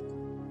wasted.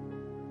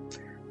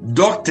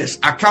 Doctors,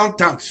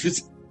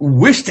 accountants,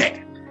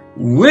 wasted.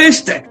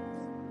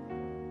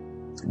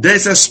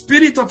 There's a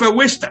spirit of a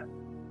waster,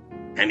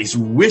 and it's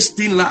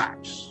wasting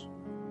lives.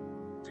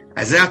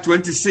 Isaiah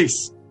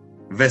 26,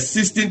 verse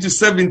 16 to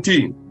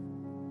 17,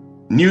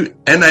 New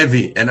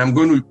NIV, and I'm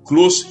going to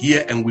close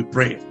here and we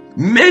pray.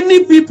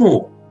 Many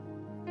people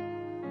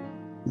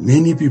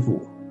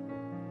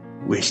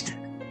wasted.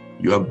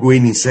 You are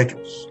going in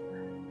circles.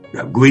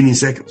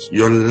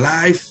 Your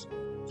life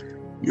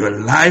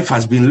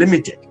has been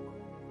limited.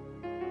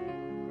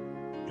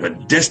 Your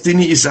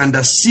destiny is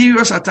under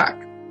serious attack.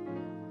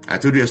 I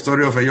told you a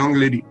story of a young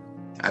lady.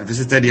 I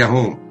visited their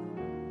home.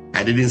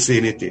 I didn't say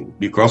anything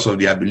because of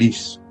their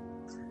beliefs.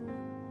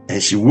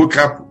 And she woke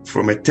up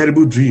from a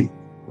terrible dream,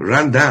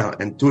 ran down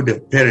and told the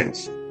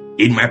parents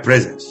in my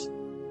presence.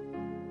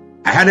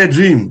 I had a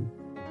dream,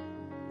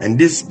 and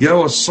this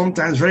girl was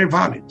sometimes very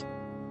violent.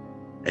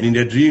 And in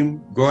the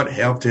dream, God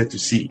helped her to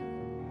see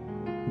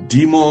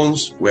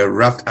demons were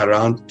wrapped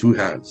around her two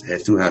hands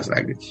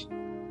like this.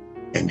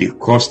 And they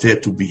caused her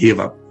to behave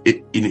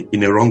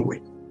in a wrong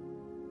way.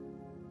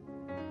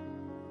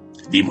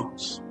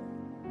 Demons.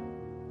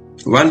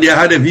 One day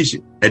I had a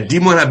vision. A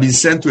demon had been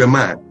sent to a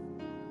man,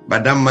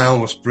 but that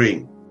man was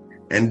praying.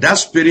 And that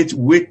spirit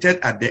waited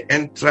at the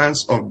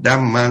entrance of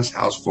that man's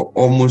house for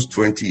almost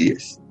 20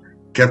 years.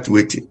 Kept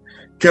waiting.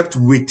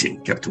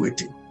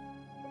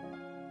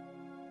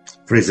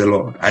 Praise the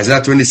Lord.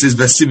 Isaiah 26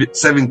 verse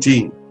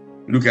 17.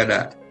 Look at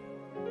that.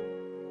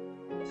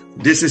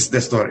 This is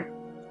the story.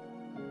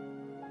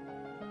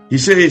 He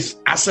says,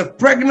 as a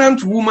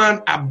pregnant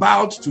woman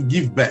about to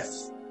give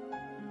birth,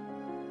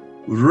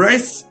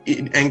 rests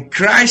and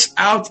cries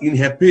out in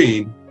her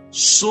pain,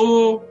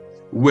 so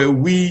were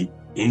we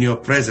in your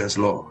presence,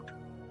 Lord.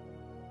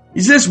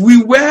 He says,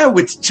 we were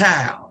with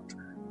child,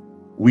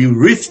 we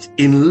writhed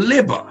in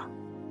labor,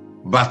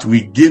 but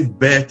we gave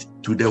birth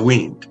to the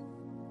wind.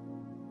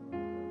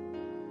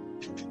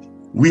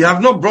 We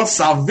have not brought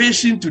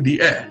salvation to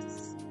the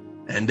earth,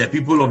 and the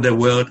people of the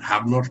world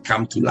have not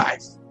come to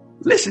life.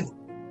 Listen.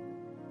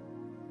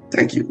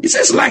 Thank you. It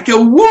says, like a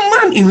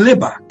woman in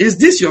labor. Is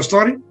this your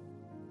story?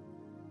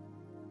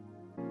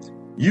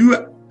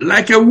 You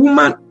like a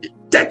woman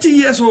 30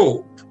 years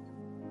old.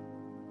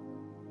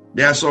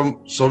 There are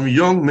some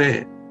young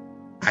men.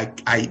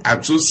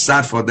 I'm so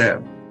sad for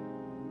them.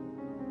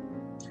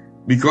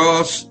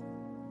 Because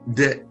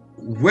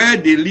where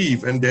they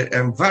live and the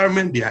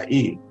environment they are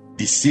in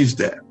deceives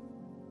them.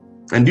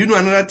 And do you know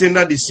another thing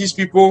that deceives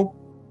people?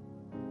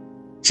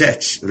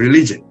 Church,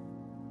 religion.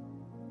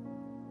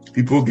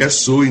 People get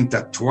so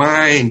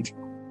intertwined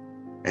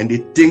and they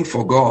think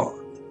for God.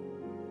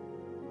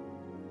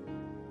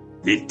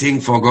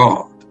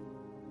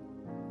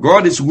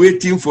 God is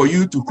waiting for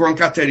you to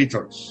conquer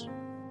territories,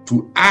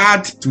 to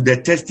add to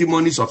the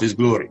testimonies of His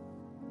glory.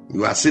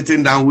 You are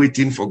sitting down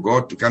waiting for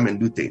God to come and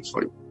do things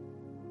for you.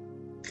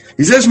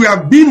 He says, we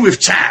have been with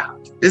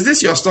child. Is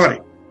this your story?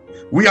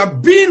 We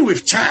have been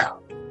with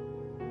child.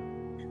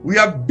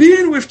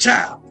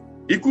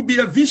 It could be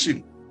a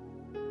vision.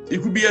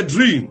 It could be a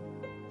dream.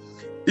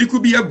 It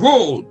could be a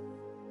goal.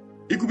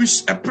 It could be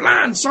a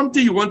plan,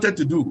 something you wanted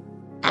to do.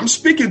 I'm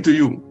speaking to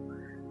you.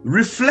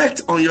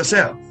 Reflect on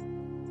yourself.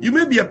 You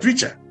may be a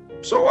preacher.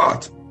 So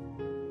what?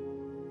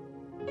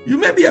 You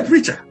may be a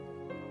preacher.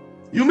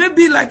 You may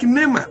be like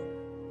Naaman.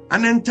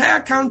 An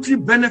entire country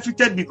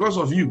benefited because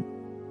of you.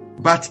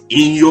 But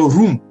in your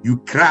room, you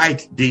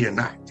cried day and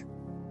night.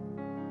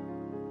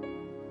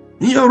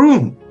 In your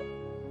room.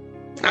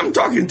 I'm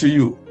talking to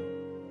you.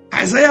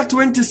 Isaiah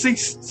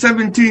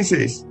 26:17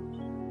 says,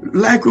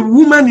 like a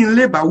woman in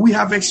labor, we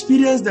have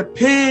experienced the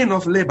pain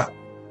of labor.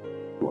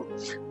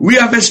 We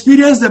have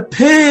experienced the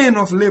pain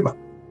of labor.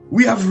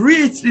 We have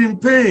writhed in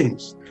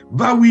pains,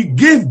 but we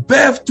gave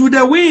birth to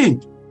the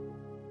wind.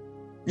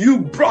 You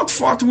brought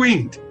forth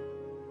wind.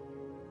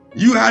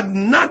 You had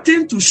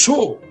nothing to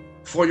show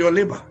for your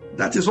labor.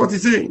 That is what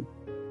he's saying.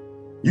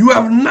 You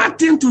have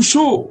nothing to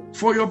show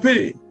for your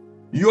pay.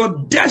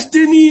 Your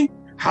destiny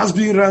has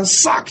been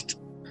ransacked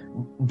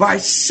by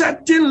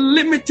certain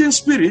limiting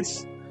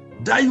spirits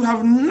that you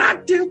have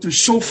nothing to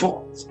show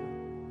for.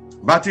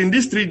 But in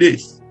these 3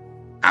 days,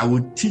 I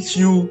will teach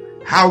you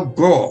how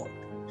God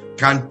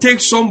can take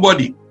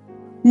somebody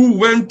who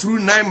went through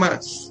 9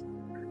 months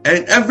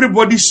and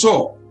everybody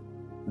saw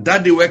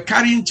that they were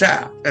carrying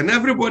child, and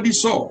everybody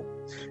saw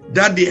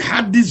that they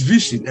had this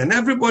vision, and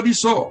everybody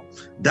saw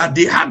that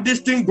they had this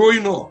thing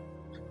going on,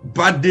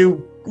 but they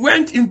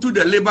went into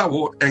the labor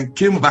world and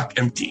came back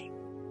empty.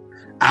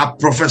 I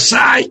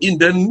prophesy in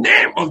the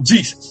name of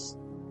Jesus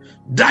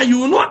that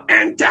you will not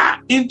enter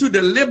into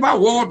the labor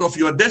world of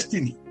your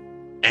destiny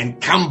and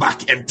come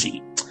back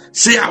empty.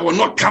 Say, I will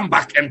not come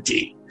back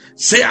empty.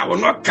 Say, I will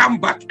not come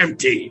back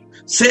empty.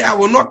 Say, I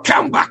will not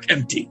come back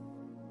empty.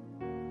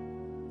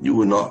 You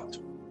will not.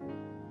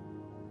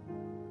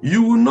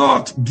 You will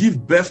not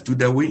give birth to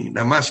the wind.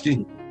 I'm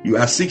asking, you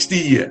are 60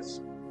 years.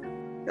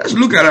 Just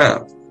look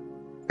around.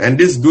 And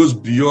this goes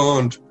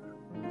beyond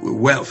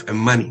wealth and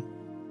money.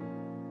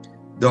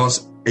 There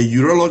was a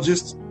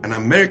urologist, an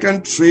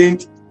American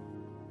trained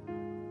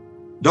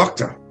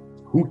doctor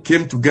who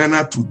came to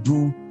Ghana to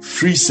do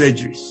free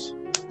surgeries.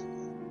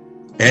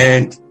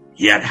 And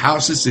he had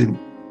houses in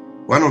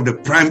one of the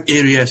prime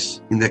areas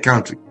in the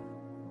country.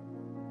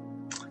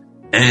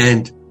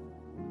 And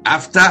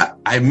after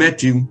I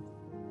met him,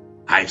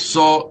 I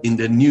saw in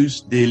the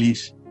news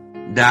dailies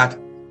that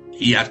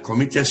he had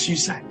committed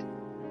suicide.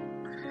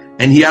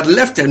 And he had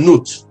left a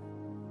note.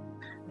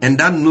 And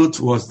that note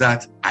was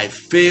that I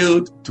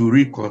failed to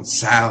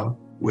reconcile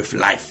with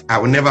life. I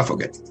will never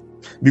forget it.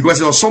 Because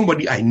there was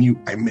somebody I knew,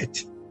 I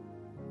met.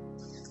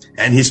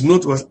 And his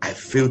note was, I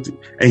failed to.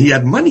 And he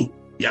had money.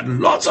 He had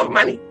lots of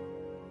money.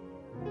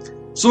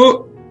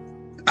 So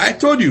I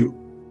told you,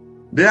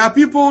 there are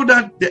people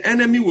that the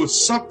enemy will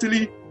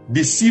subtly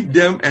deceive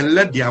them and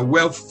let their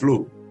wealth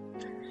flow.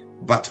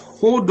 But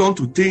hold on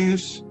to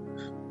things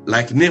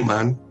like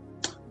Naaman,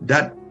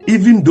 that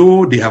even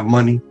though they have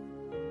money,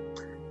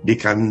 they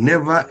can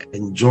never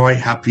enjoy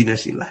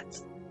happiness in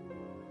life.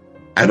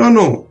 I don't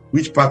know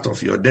which part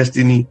of your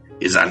destiny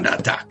is under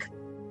attack.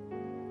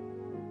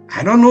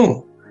 I don't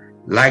know.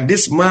 Like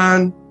this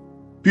man,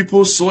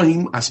 people saw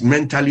him as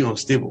mentally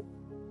unstable.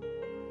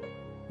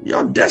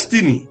 Your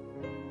destiny.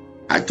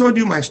 I told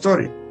you my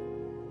story.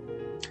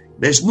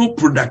 There's no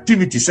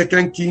productivity.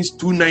 2 Kings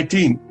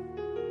 2:19.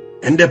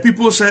 And the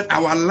people said,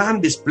 our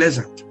land is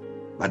pleasant,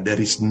 but there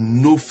is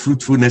no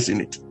fruitfulness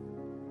in it.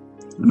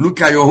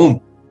 Look at your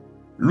home.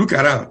 Look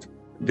around.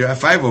 There are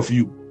 5 of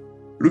you.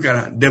 Look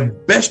around. The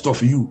best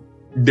of you,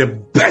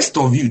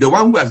 the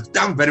one who has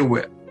done very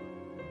well.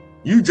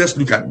 You just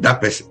look at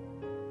that person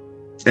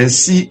and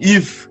see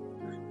if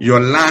your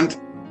land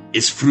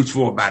is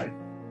fruitful or barren.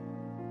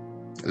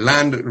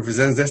 Land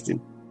represents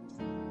destiny.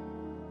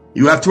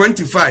 You are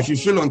 25, you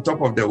feel on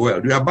top of the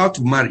world. You are about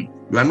to marry.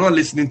 You are not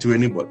listening to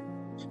anybody.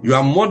 You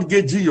are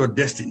mortgaging your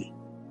destiny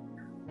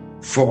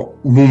for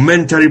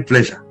momentary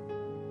pleasure.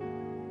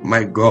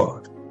 My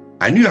God,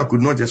 I knew I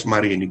could not just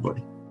marry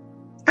anybody.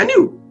 I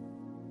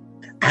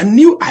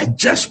knew I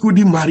just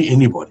couldn't marry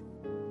anybody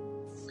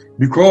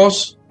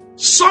because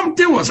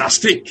something was at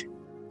stake.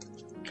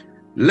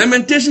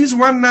 Lamentations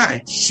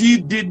 1:9, she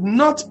did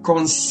not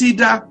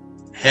consider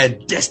her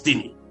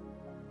destiny,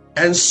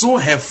 and so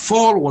her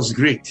fall was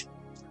great.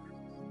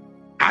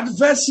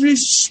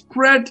 Adversaries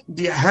spread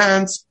their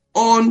hands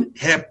on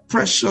her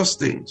precious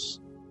things.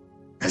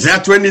 Isaiah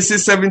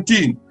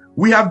 26:17,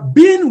 we have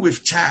been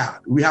with child,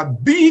 we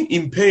have been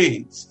in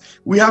pains,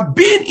 we have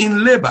been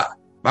in labor,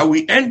 but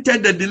we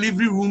entered the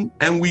delivery room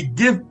and we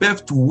gave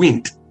birth to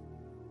wind.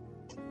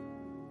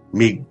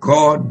 May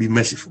God be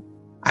merciful.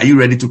 Are you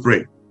ready to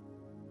pray?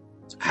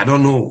 I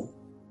don't know.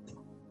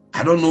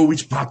 I don't know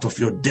which part of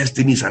your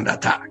destiny is under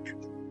attack.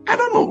 I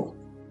don't know.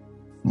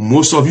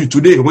 Most of you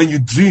today, when you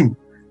dream,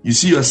 you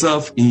see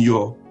yourself in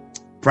your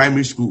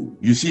primary school.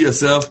 You see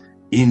yourself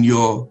in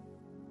your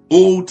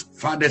old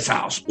father's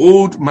house,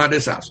 old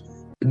mother's house.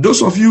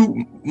 Those of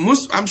you,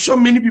 I'm sure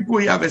many people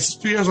here have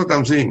experienced what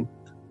I'm saying.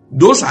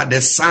 Those are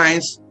the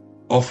signs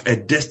of a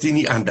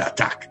destiny under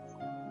attack.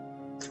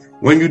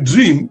 When you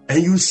dream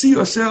and you see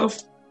yourself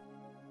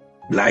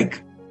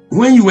like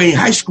when you were in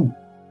high school,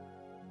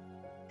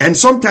 and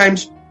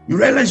sometimes you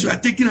realize you are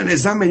taking an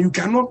exam and you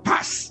cannot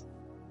pass.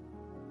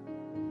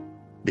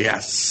 They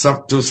are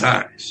subtle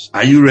signs.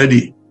 Are you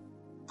ready?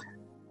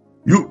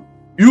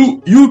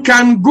 You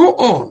can go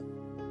on.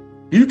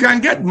 You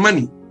can get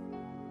money.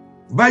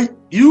 But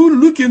you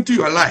look into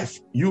your life,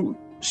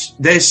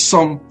 there's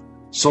some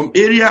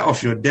area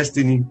of your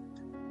destiny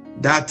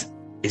that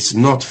is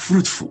not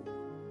fruitful.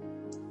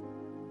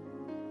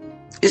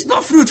 It's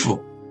not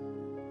fruitful.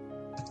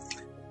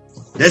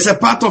 There's a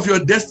part of your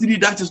destiny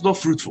that is not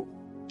fruitful.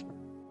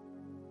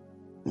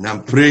 And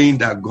I'm praying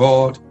that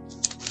God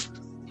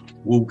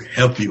will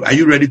help you. Are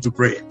you ready to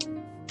pray?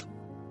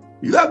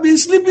 You have been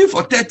sleeping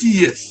for 30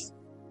 years.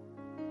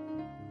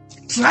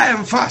 Try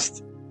and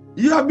fast.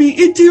 You have been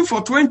eating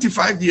for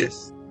 25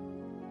 years.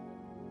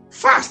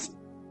 Fast.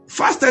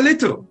 Fast a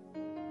little.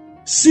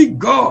 Seek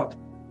God.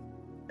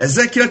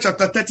 Ezekiel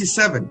chapter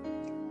 37.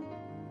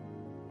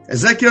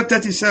 Ezekiel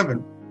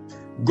 37.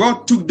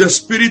 God took the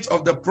spirit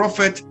of the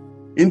prophet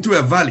into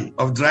a valley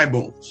of dry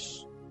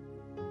bones.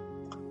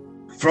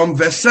 From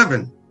verse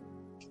 7.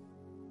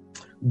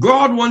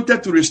 God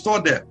wanted to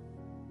restore them,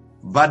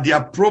 but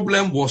their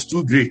problem was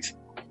too great.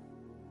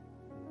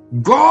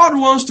 God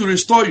wants to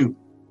restore you,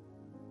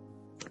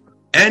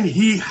 and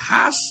he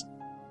has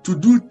to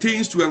do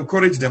things to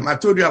encourage them. I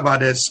told you about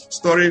this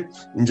story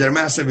in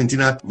Jeremiah 17.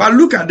 But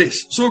look at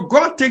this. So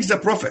God takes the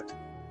prophet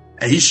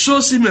and he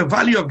shows him a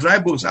valley of dry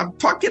bones. I'm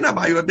talking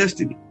about your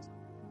destiny.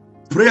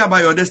 Pray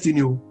about your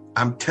destiny.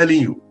 I'm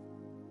telling you.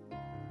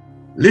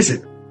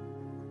 Listen,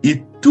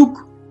 it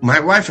took my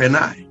wife and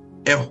I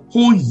a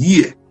whole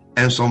year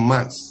and some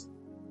months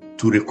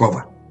to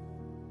recover.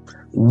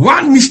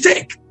 One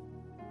mistake.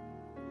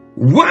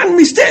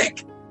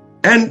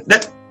 And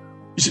that,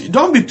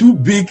 don't be too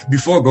big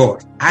before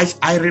God.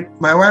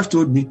 My wife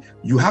told me,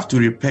 you have to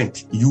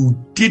repent. You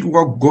did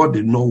what God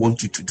did not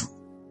want you to do.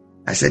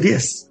 I said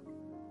yes.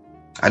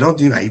 I don't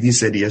think I even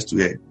said yes to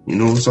her. You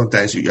know,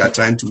 sometimes you are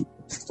trying to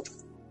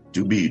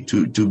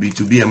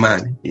be a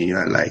man. You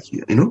are like,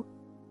 you know.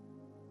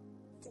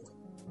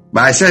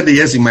 But I said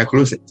yes in my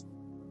closet,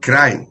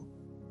 crying.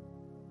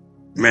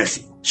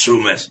 Mercy, show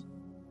mercy,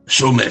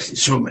 show mercy,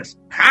 show mercy.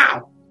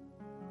 How?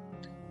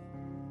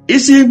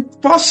 It's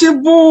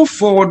impossible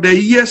for the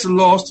years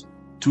lost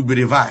to be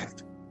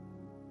revived.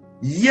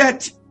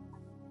 Yet,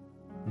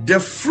 the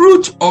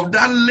fruit of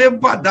that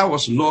labor that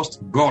was lost,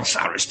 God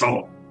shall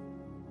restore.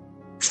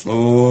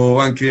 Oh,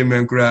 one came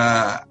and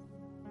cried.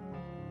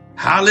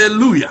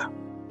 Hallelujah.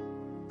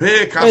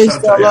 Praise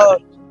the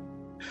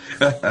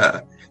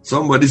Lord.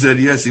 Somebody said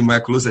yes in my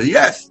closet.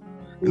 Yes.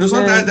 You know,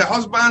 sometimes the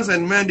husbands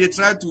and men, they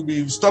try to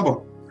be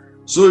stubborn.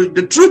 So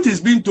the truth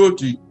is being told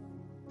to you.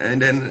 And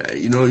then,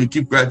 you know, you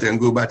keep quiet and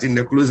go back in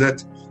the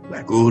closet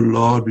like, oh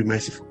Lord, be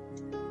merciful.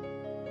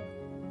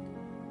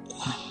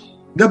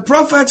 The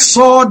prophet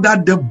saw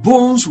that the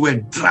bones were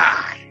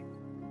dry.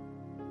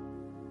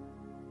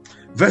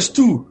 Verse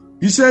 2,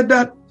 he said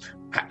that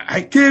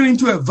I came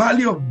into a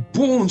valley of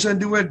bones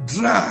and they were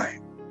dry.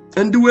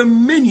 And there were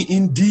many,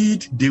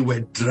 indeed, they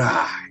were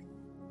dry.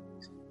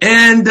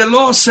 And the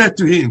Lord said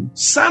to him,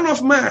 Son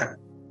of man,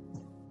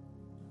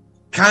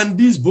 can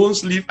these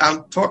bones live?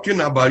 I'm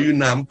talking about you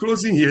now. I'm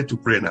closing here to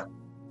pray now.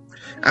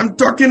 I'm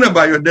talking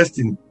about your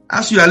destiny.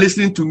 As you are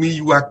listening to me,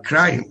 you are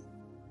crying.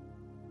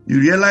 You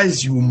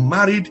realize you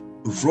married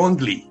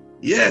wrongly.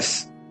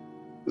 Yes.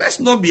 Let's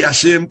not be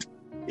ashamed.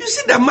 You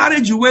see, the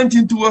marriage you went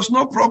into was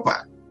not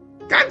proper.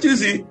 Can't you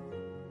see?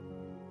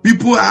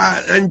 People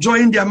are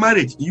enjoying their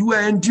marriage. You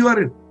are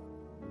enduring.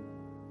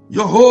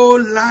 Your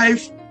whole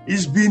life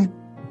is been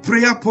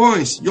prayer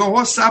points. Your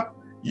WhatsApp,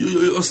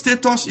 your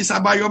status is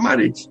about your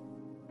marriage.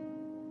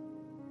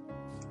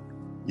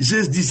 He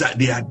says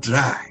they are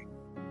dry.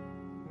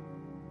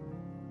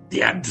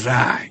 They are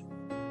dry.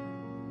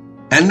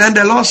 And then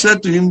the Lord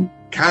said to him,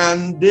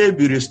 can they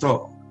be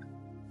restored?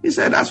 He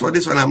said, that's for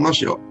this one, I'm not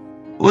sure.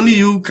 Only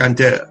you can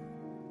tell.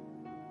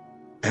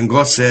 And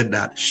God said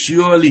that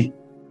surely,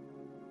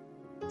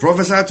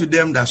 prophesy to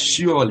them that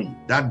surely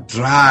that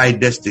dry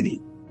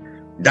destiny,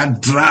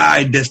 that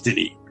dead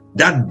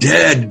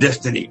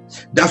destiny,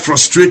 that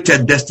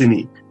frustrated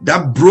destiny,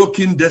 that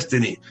broken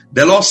destiny,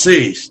 the Lord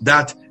says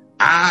that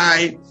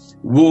I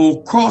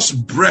will cause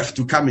breath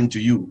to come into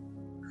you.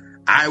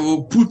 I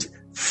will put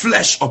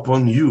flesh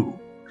upon you.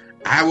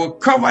 I will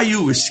cover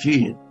you with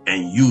skin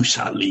and you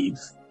shall live.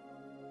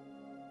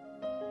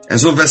 And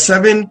so verse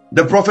 7,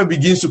 the prophet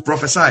begins to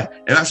prophesy.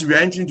 And as we are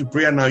entering into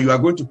prayer now, you are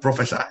going to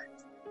prophesy.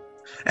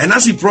 And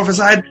as he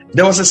prophesied,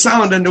 there was a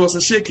sound and there was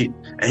a shaking.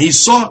 And he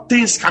saw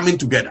things coming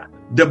together.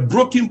 The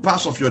broken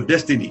parts of your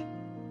destiny.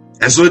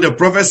 And so the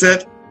prophet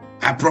said,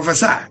 I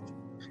prophesied.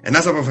 And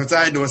as I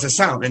prophesied, there was a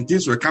sound and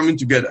things were coming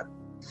together.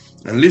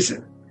 And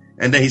listen.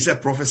 And then he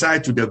said, prophesy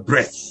to the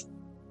breath.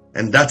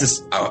 And that's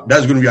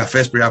going to be our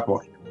first prayer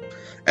point.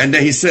 And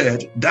then he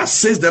said, thus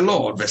says the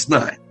Lord, verse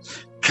 9,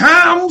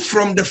 come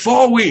from the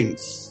four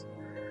winds,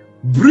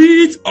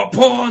 breathe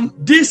upon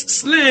this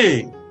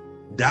slain,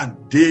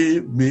 that they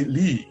may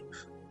live.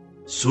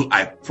 So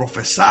I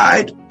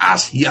prophesied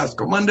as he has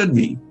commanded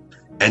me,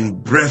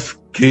 and breath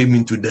came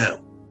into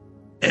them,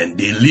 and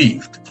they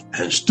lived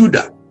and stood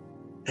up,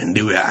 and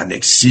they were an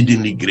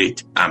exceedingly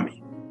great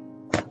army.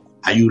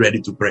 Are you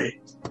ready to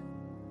pray?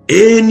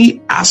 Any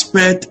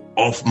aspect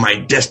of my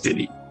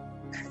destiny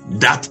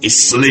that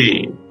is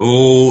slain.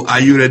 Oh, are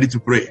you ready to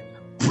pray?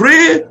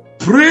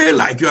 Pray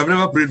like you have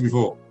never prayed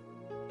before.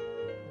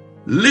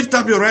 Lift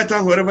up your right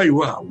hand wherever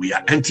you are. We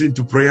are entering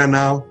to prayer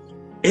now.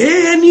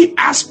 Any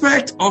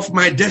aspect of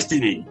my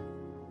destiny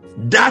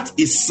that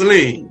is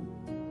slain,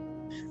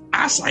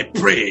 as I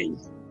pray,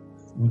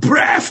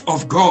 breath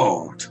of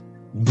God,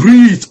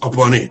 breathe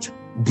upon it,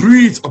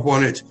 breathe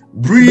upon it,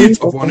 breathe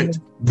upon it,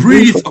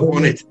 breathe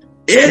upon it,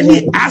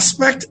 Any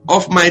aspect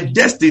of my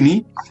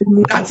destiny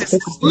that is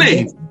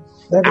slain,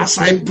 as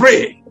I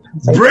pray,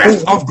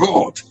 breath of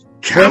God,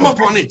 come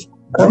upon it,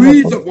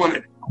 breathe upon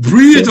it,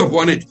 breathe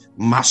upon it.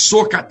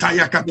 Masoka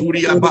taya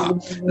katuriaba,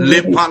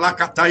 lepala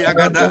kataya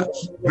gada,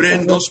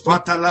 brendos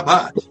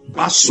patalaba,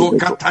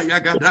 basoka taya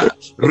gada,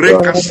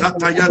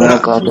 rekasata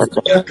yada,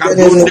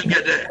 yakadunde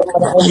gede,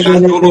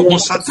 yandolo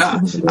bosata,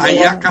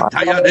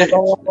 ayakataya de,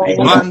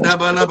 libanda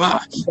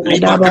balaba,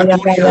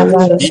 libakaturia,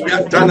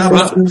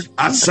 iyatanaba,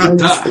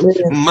 asata,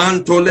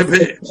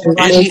 mantolebe.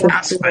 Any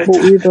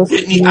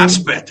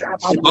aspect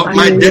of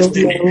my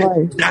destiny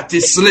that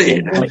is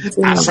slain,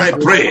 as I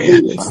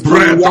pray,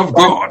 breath of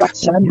God,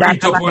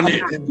 breathe upon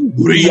it.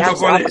 Breathe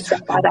upon it.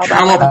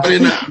 Come upon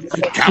it now.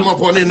 Come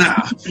upon it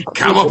now.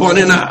 Come upon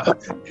it now.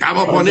 Come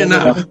upon it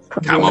now.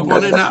 Come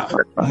upon it now.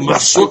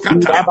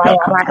 Masokata.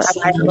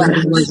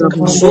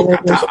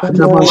 Masokata.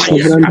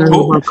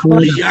 Mayakato.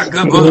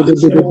 Yagaba.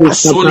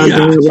 Masolia.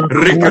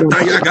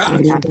 Rekatayaga.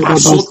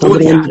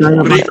 Masotolia.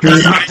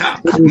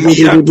 Rekasata.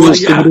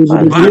 Miatolia.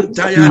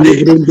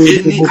 Bantayade.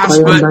 Any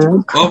aspect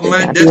of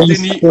my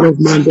destiny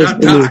and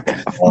attack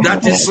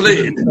that is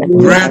slain.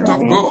 Breath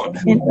of God.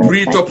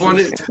 Breathe upon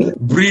it.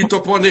 Breathe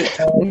upon it.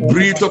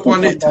 Breathe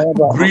upon it.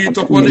 Breathe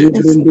upon it.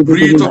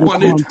 Breathe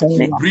upon it.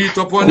 Breathe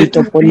upon it.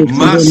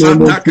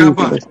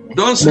 Masatakaba.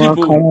 Don't sleep.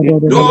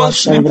 Don't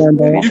sleep.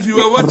 If you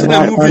are watching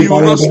a movie, you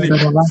will not sleep.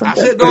 I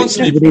said don't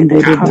sleep.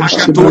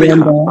 Katakatoria.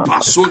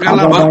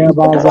 Basogalaba.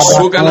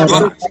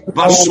 Basogalaba.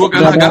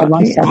 Basogalaga.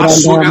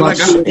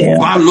 Basogalaga.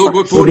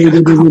 Balogotoria.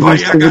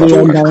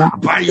 Bayagatoria.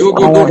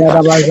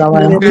 Bayogotoria.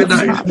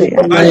 Bayogotoria.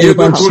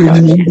 Bayogotoria.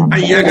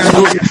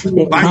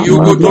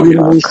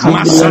 Bayogotoria.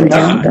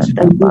 Masata.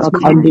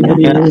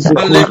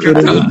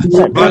 Balekata.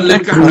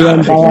 Balekata.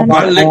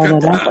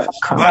 Balekata.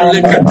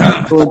 Balekata.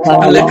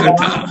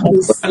 Balekata.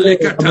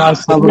 Balekata,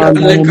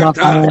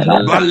 balekata,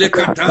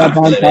 balekata,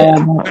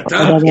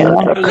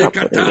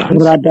 balekata,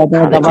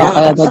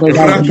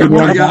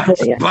 rakataya,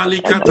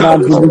 balikata,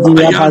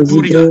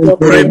 ayaturia,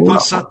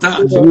 repasata,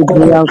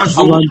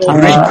 azu,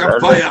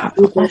 rekapaya,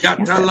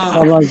 yatala,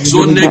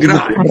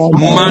 zonegra,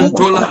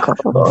 mantola,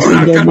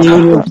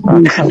 rakata,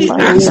 any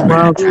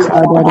aspect,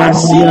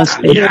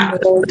 basitalia,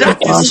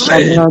 that is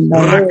slain,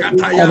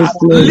 rakataya,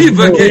 live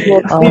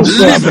again,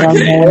 live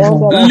again,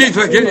 live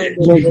again,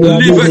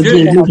 live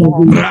again.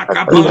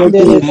 Rakaba,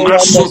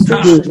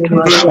 Masota,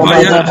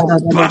 Rabaya,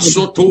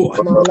 Basoto,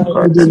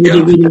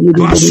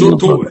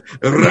 Basoto,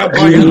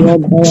 Rabaya,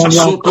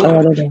 Basoto,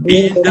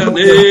 in the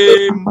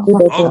name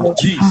of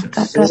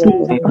Jesus.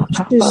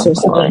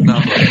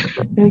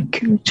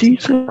 Thank you,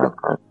 Jesus.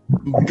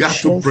 You got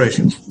to pray.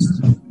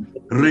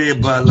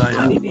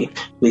 Rebalaya,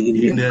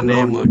 in the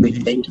name of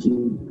Jesus.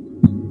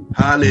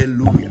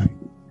 Hallelujah.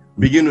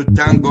 Begin to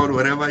thank God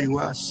wherever you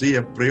are. Say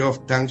a prayer of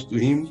thanks to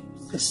Him.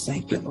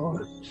 Thank you,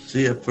 Lord.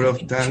 Say a prayer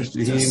of thanks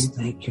to Him.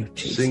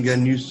 Sing a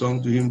new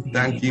song to Him.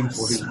 Thank Him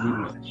for His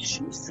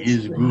goodness. He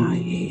is good.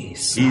 He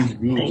is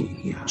good.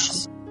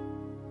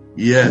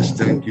 Yes,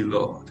 thank you,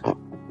 Lord.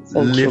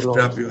 Lift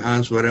up your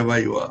hands wherever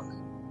you are.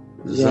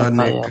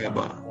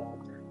 Zanekaba.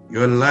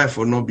 Your life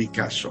will not be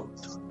cut short.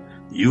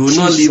 You will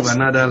not live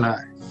another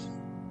life.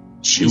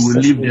 You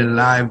will live the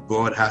life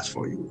God has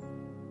for you.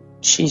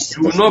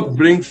 You will not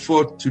bring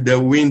forth to the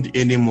wind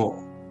anymore.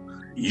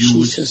 You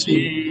will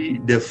see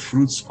the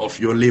fruits of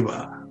your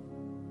labor.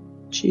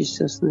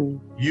 Jesus' name.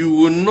 You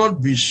will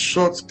not be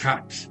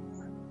shortcut.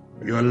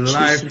 Your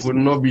life will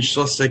not be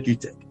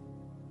short-circuited.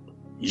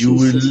 You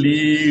will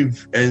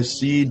live and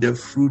see the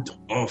fruit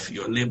of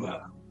your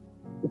labor.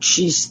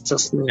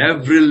 Jesus' name.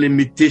 Every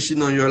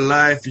limitation on your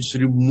life is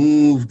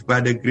removed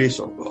by the grace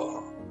of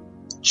God.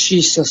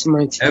 Jesus'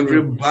 mighty name.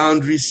 Every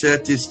boundary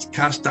set is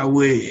cast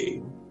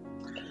away.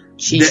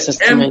 Jesus'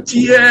 the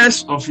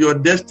emptiers of your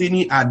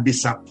destiny are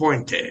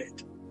disappointed.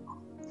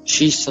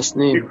 Jesus'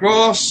 name.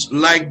 Because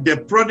like the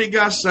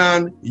prodigal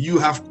son, you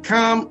have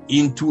come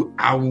into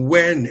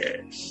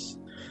awareness.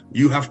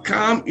 You have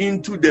come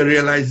into the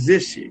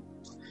realization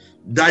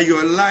that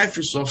your life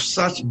is of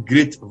such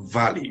great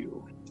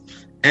value.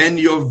 And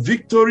your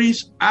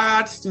victories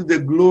add to the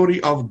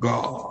glory of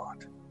God.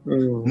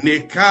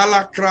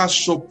 Nekala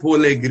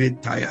krasopole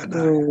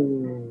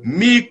gritayada.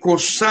 Miko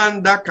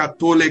sanda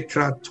katole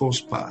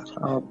kratospa.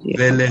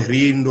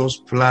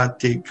 Velerindos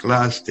plate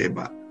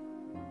klasteba.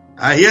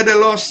 I hear the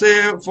Lord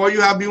say, for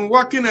you have been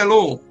walking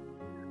alone.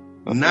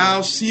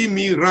 Now see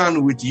me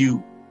run with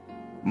you.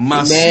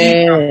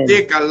 Masika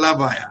take a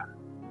lavaya.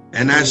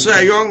 And I saw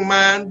a young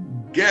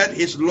man get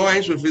his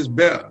loins with his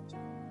belt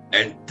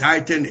and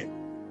tighten it.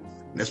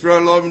 The Spirit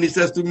of the Lord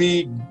ministers to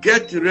me,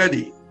 get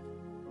ready.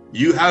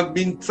 You have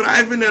been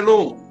thriving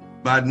alone,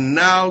 but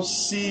now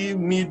see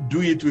me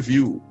do it with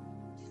you.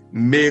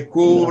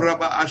 Meko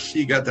raba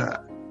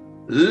ashigata.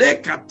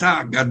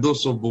 Lekata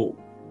gadosobo.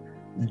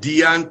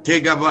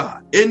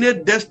 Diantegava.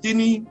 Any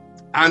destiny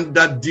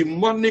under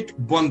demonic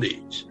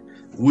bondage,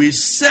 we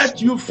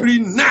set you free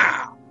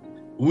now.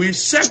 We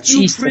set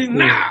you free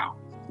now.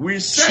 We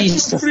set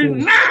you free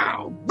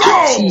now.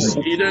 Go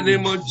in the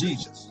name of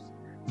Jesus.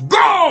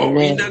 Go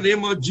Amen. in the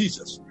name of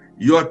Jesus.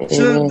 Your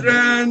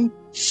children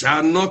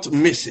shall not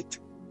miss it.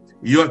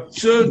 Your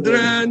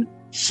children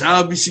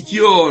shall be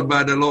secured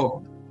by the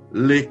Lord.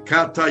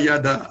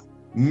 Lekatayada,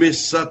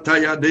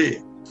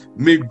 mesatayade.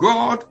 May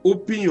God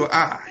open your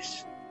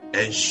eyes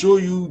and show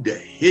you the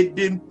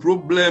hidden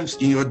problems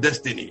in your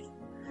destiny.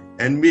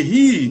 And may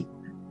He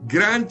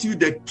grant you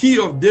the key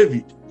of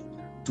David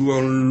to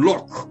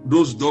unlock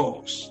those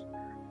doors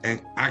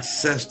and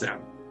access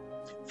them.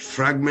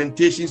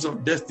 Fragmentations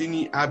of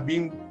destiny are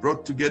being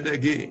brought together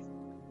again.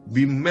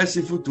 Be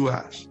merciful to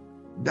us.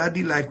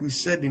 Daddy, like we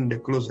said in the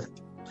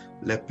closet,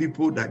 let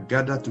people that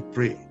gather to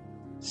pray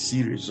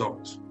see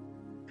results.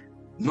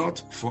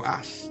 Not for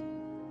us,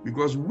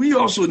 because we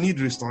also need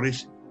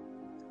restoration,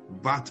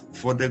 but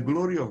for the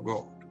glory of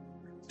God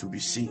to be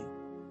seen.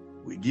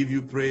 We give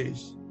you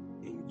praise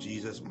in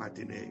Jesus'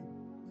 mighty name.